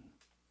life,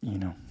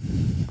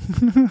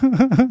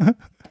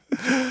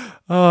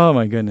 Oh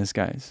my goodness,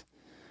 guys.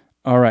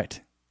 All right.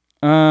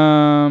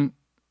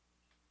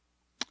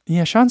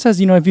 Yeah, Sean says,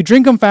 if you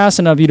drink them fast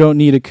enough, you don't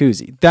need a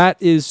koozie.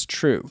 That is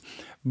true.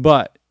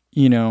 But,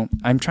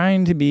 I'm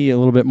trying to be a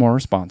little bit more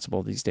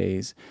responsible these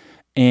days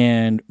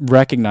and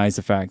recognize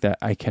the fact that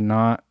I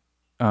cannot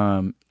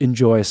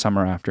enjoy a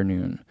summer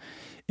afternoon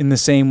in the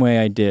same way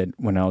I did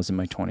when I was in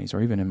my 20s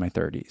or even in my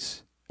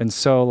 30s. And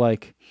so,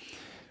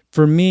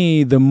 for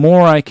me, the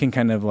more I can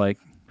kind of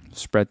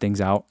spread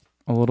things out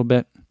a little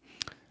bit,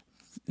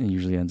 it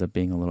usually ends up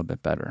being a little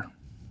bit better.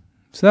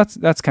 So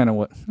that's kind of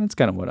what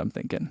I'm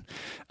thinking.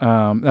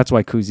 That's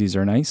why koozies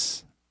are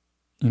nice.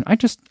 I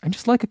just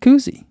like a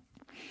koozie.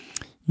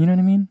 You know what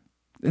I mean?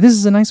 This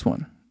is a nice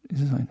one.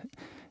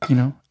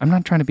 I'm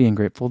not trying to be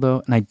ungrateful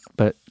though,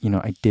 but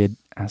I did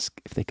ask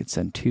if they could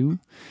send 2.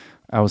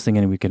 I was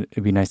thinking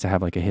it'd be nice to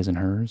have a his and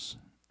hers,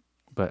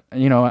 but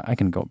I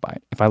can go buy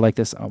it. If I like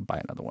this, I'll buy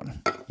another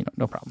one.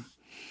 No problem.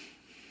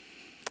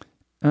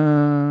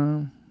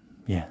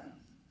 Yeah.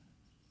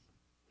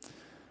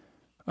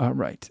 All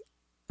right.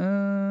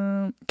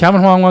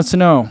 Calvin Huang wants to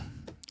know,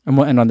 and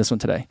we'll end on this one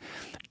today.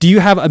 Do you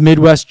have a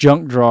Midwest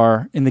junk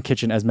drawer in the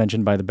kitchen as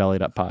mentioned by the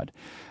Bellied Up Pod?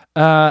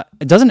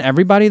 Doesn't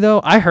everybody though?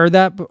 I heard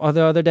that the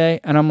other day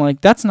and I'm like,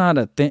 that's not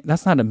a thing.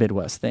 That's not a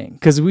Midwest thing.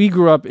 Cause we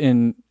grew up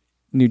in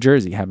New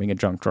Jersey having a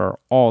junk drawer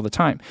all the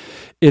time.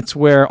 It's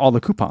where all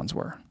the coupons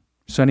were.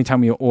 So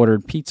anytime you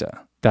ordered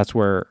pizza, that's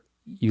where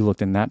you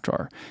looked in that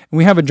drawer. And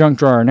we have a junk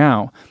drawer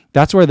now.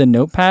 That's where the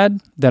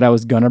notepad that I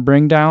was going to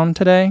bring down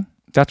today,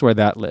 that's where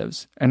that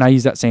lives. And I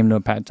use that same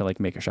notepad to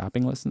make a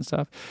shopping list and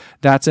stuff.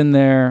 That's in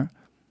there.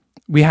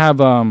 We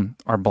have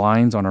our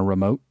blinds on a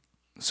remote,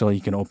 so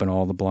you can open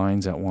all the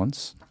blinds at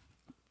once.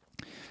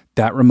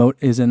 That remote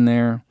is in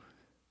there.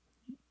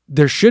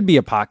 There should be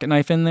a pocket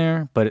knife in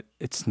there, but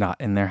it's not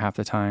in there half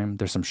the time.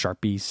 There's some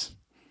Sharpies.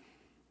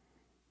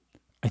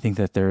 I think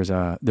that there's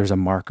a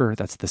marker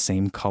that's the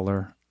same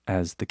color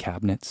as the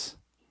cabinets.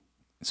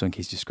 So in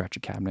case you scratch a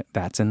cabinet,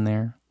 that's in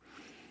there.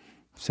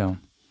 So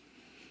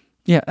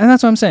yeah, and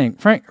that's what I'm saying.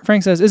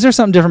 Frank says, is there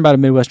something different about a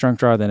Midwest junk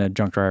drawer than a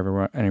junk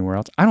drawer anywhere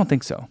else? I don't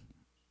think so.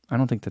 I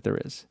don't think that there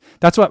is.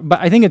 But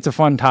I think it's a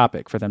fun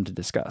topic for them to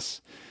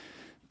discuss.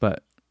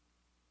 But,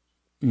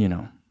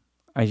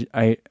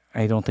 I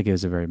don't think it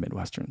is a very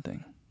Midwestern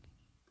thing.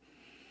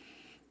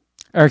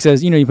 Eric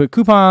says, you put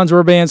coupons,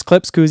 rubber bands,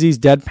 clips, koozies,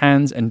 dead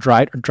pens, and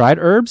dried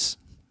herbs.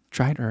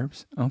 Dried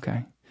herbs.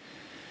 Okay.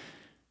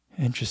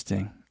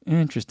 Interesting.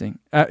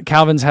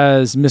 Calvin's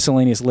has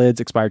miscellaneous lids,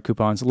 expired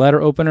coupons,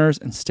 letter openers,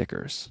 and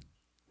stickers.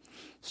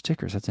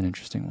 Stickers, that's an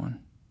interesting one.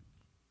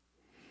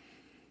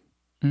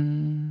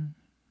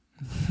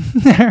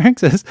 Eric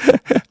says,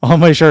 all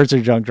my shirts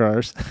are junk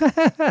drawers.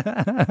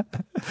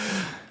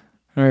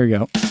 There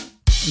you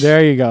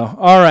go.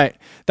 All right.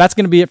 That's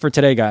going to be it for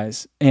today,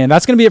 guys. And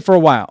that's going to be it for a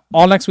while.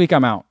 All next week,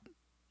 I'm out.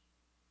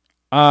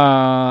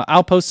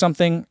 I'll post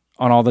something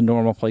on all the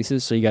normal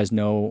places so you guys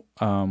know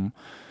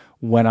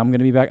when I'm going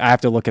to be back. I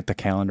have to look at the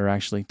calendar,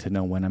 actually, to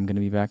know when I'm going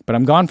to be back. But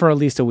I'm gone for at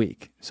least a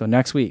week. So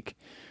next week,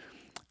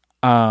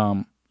 you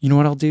know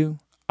what I'll do?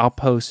 I'll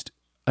post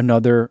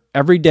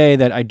every day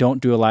that I don't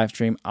do a live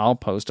stream, I'll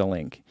post a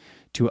link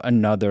to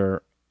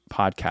another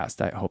podcast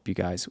that I hope you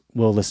guys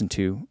will listen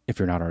to if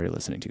you're not already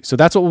listening to. So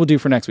that's what we'll do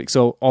for next week.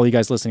 So all you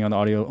guys listening on the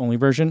audio only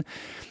version,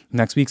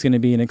 next week's going to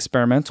be an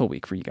experimental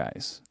week for you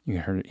guys.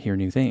 You can hear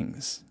new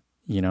things,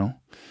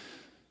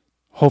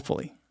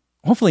 hopefully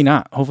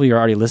not. Hopefully you're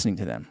already listening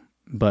to them.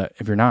 But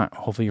if you're not,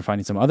 hopefully you're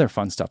finding some other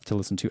fun stuff to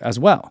listen to as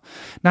well.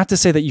 Not to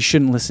say that you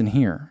shouldn't listen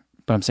here,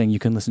 but I'm saying you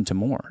can listen to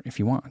more if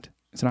you want.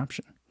 It's an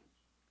option.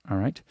 All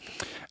right.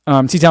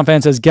 T-Town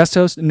Fan says, guest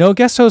host. No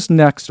guest host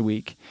next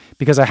week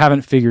because I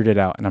haven't figured it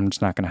out and I'm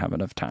just not going to have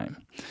enough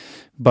time.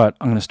 But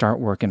I'm going to start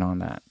working on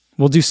that.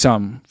 We'll do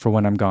some for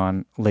when I'm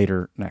gone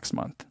later next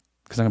month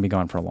because I'm going to be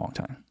gone for a long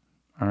time.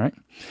 All right.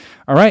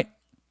 All right.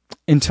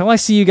 Until I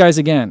see you guys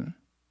again,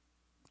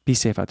 be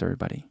safe out there,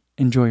 everybody.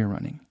 Enjoy your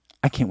running.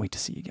 I can't wait to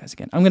see you guys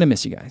again. I'm going to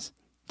miss you guys.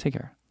 Take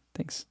care.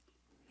 Thanks.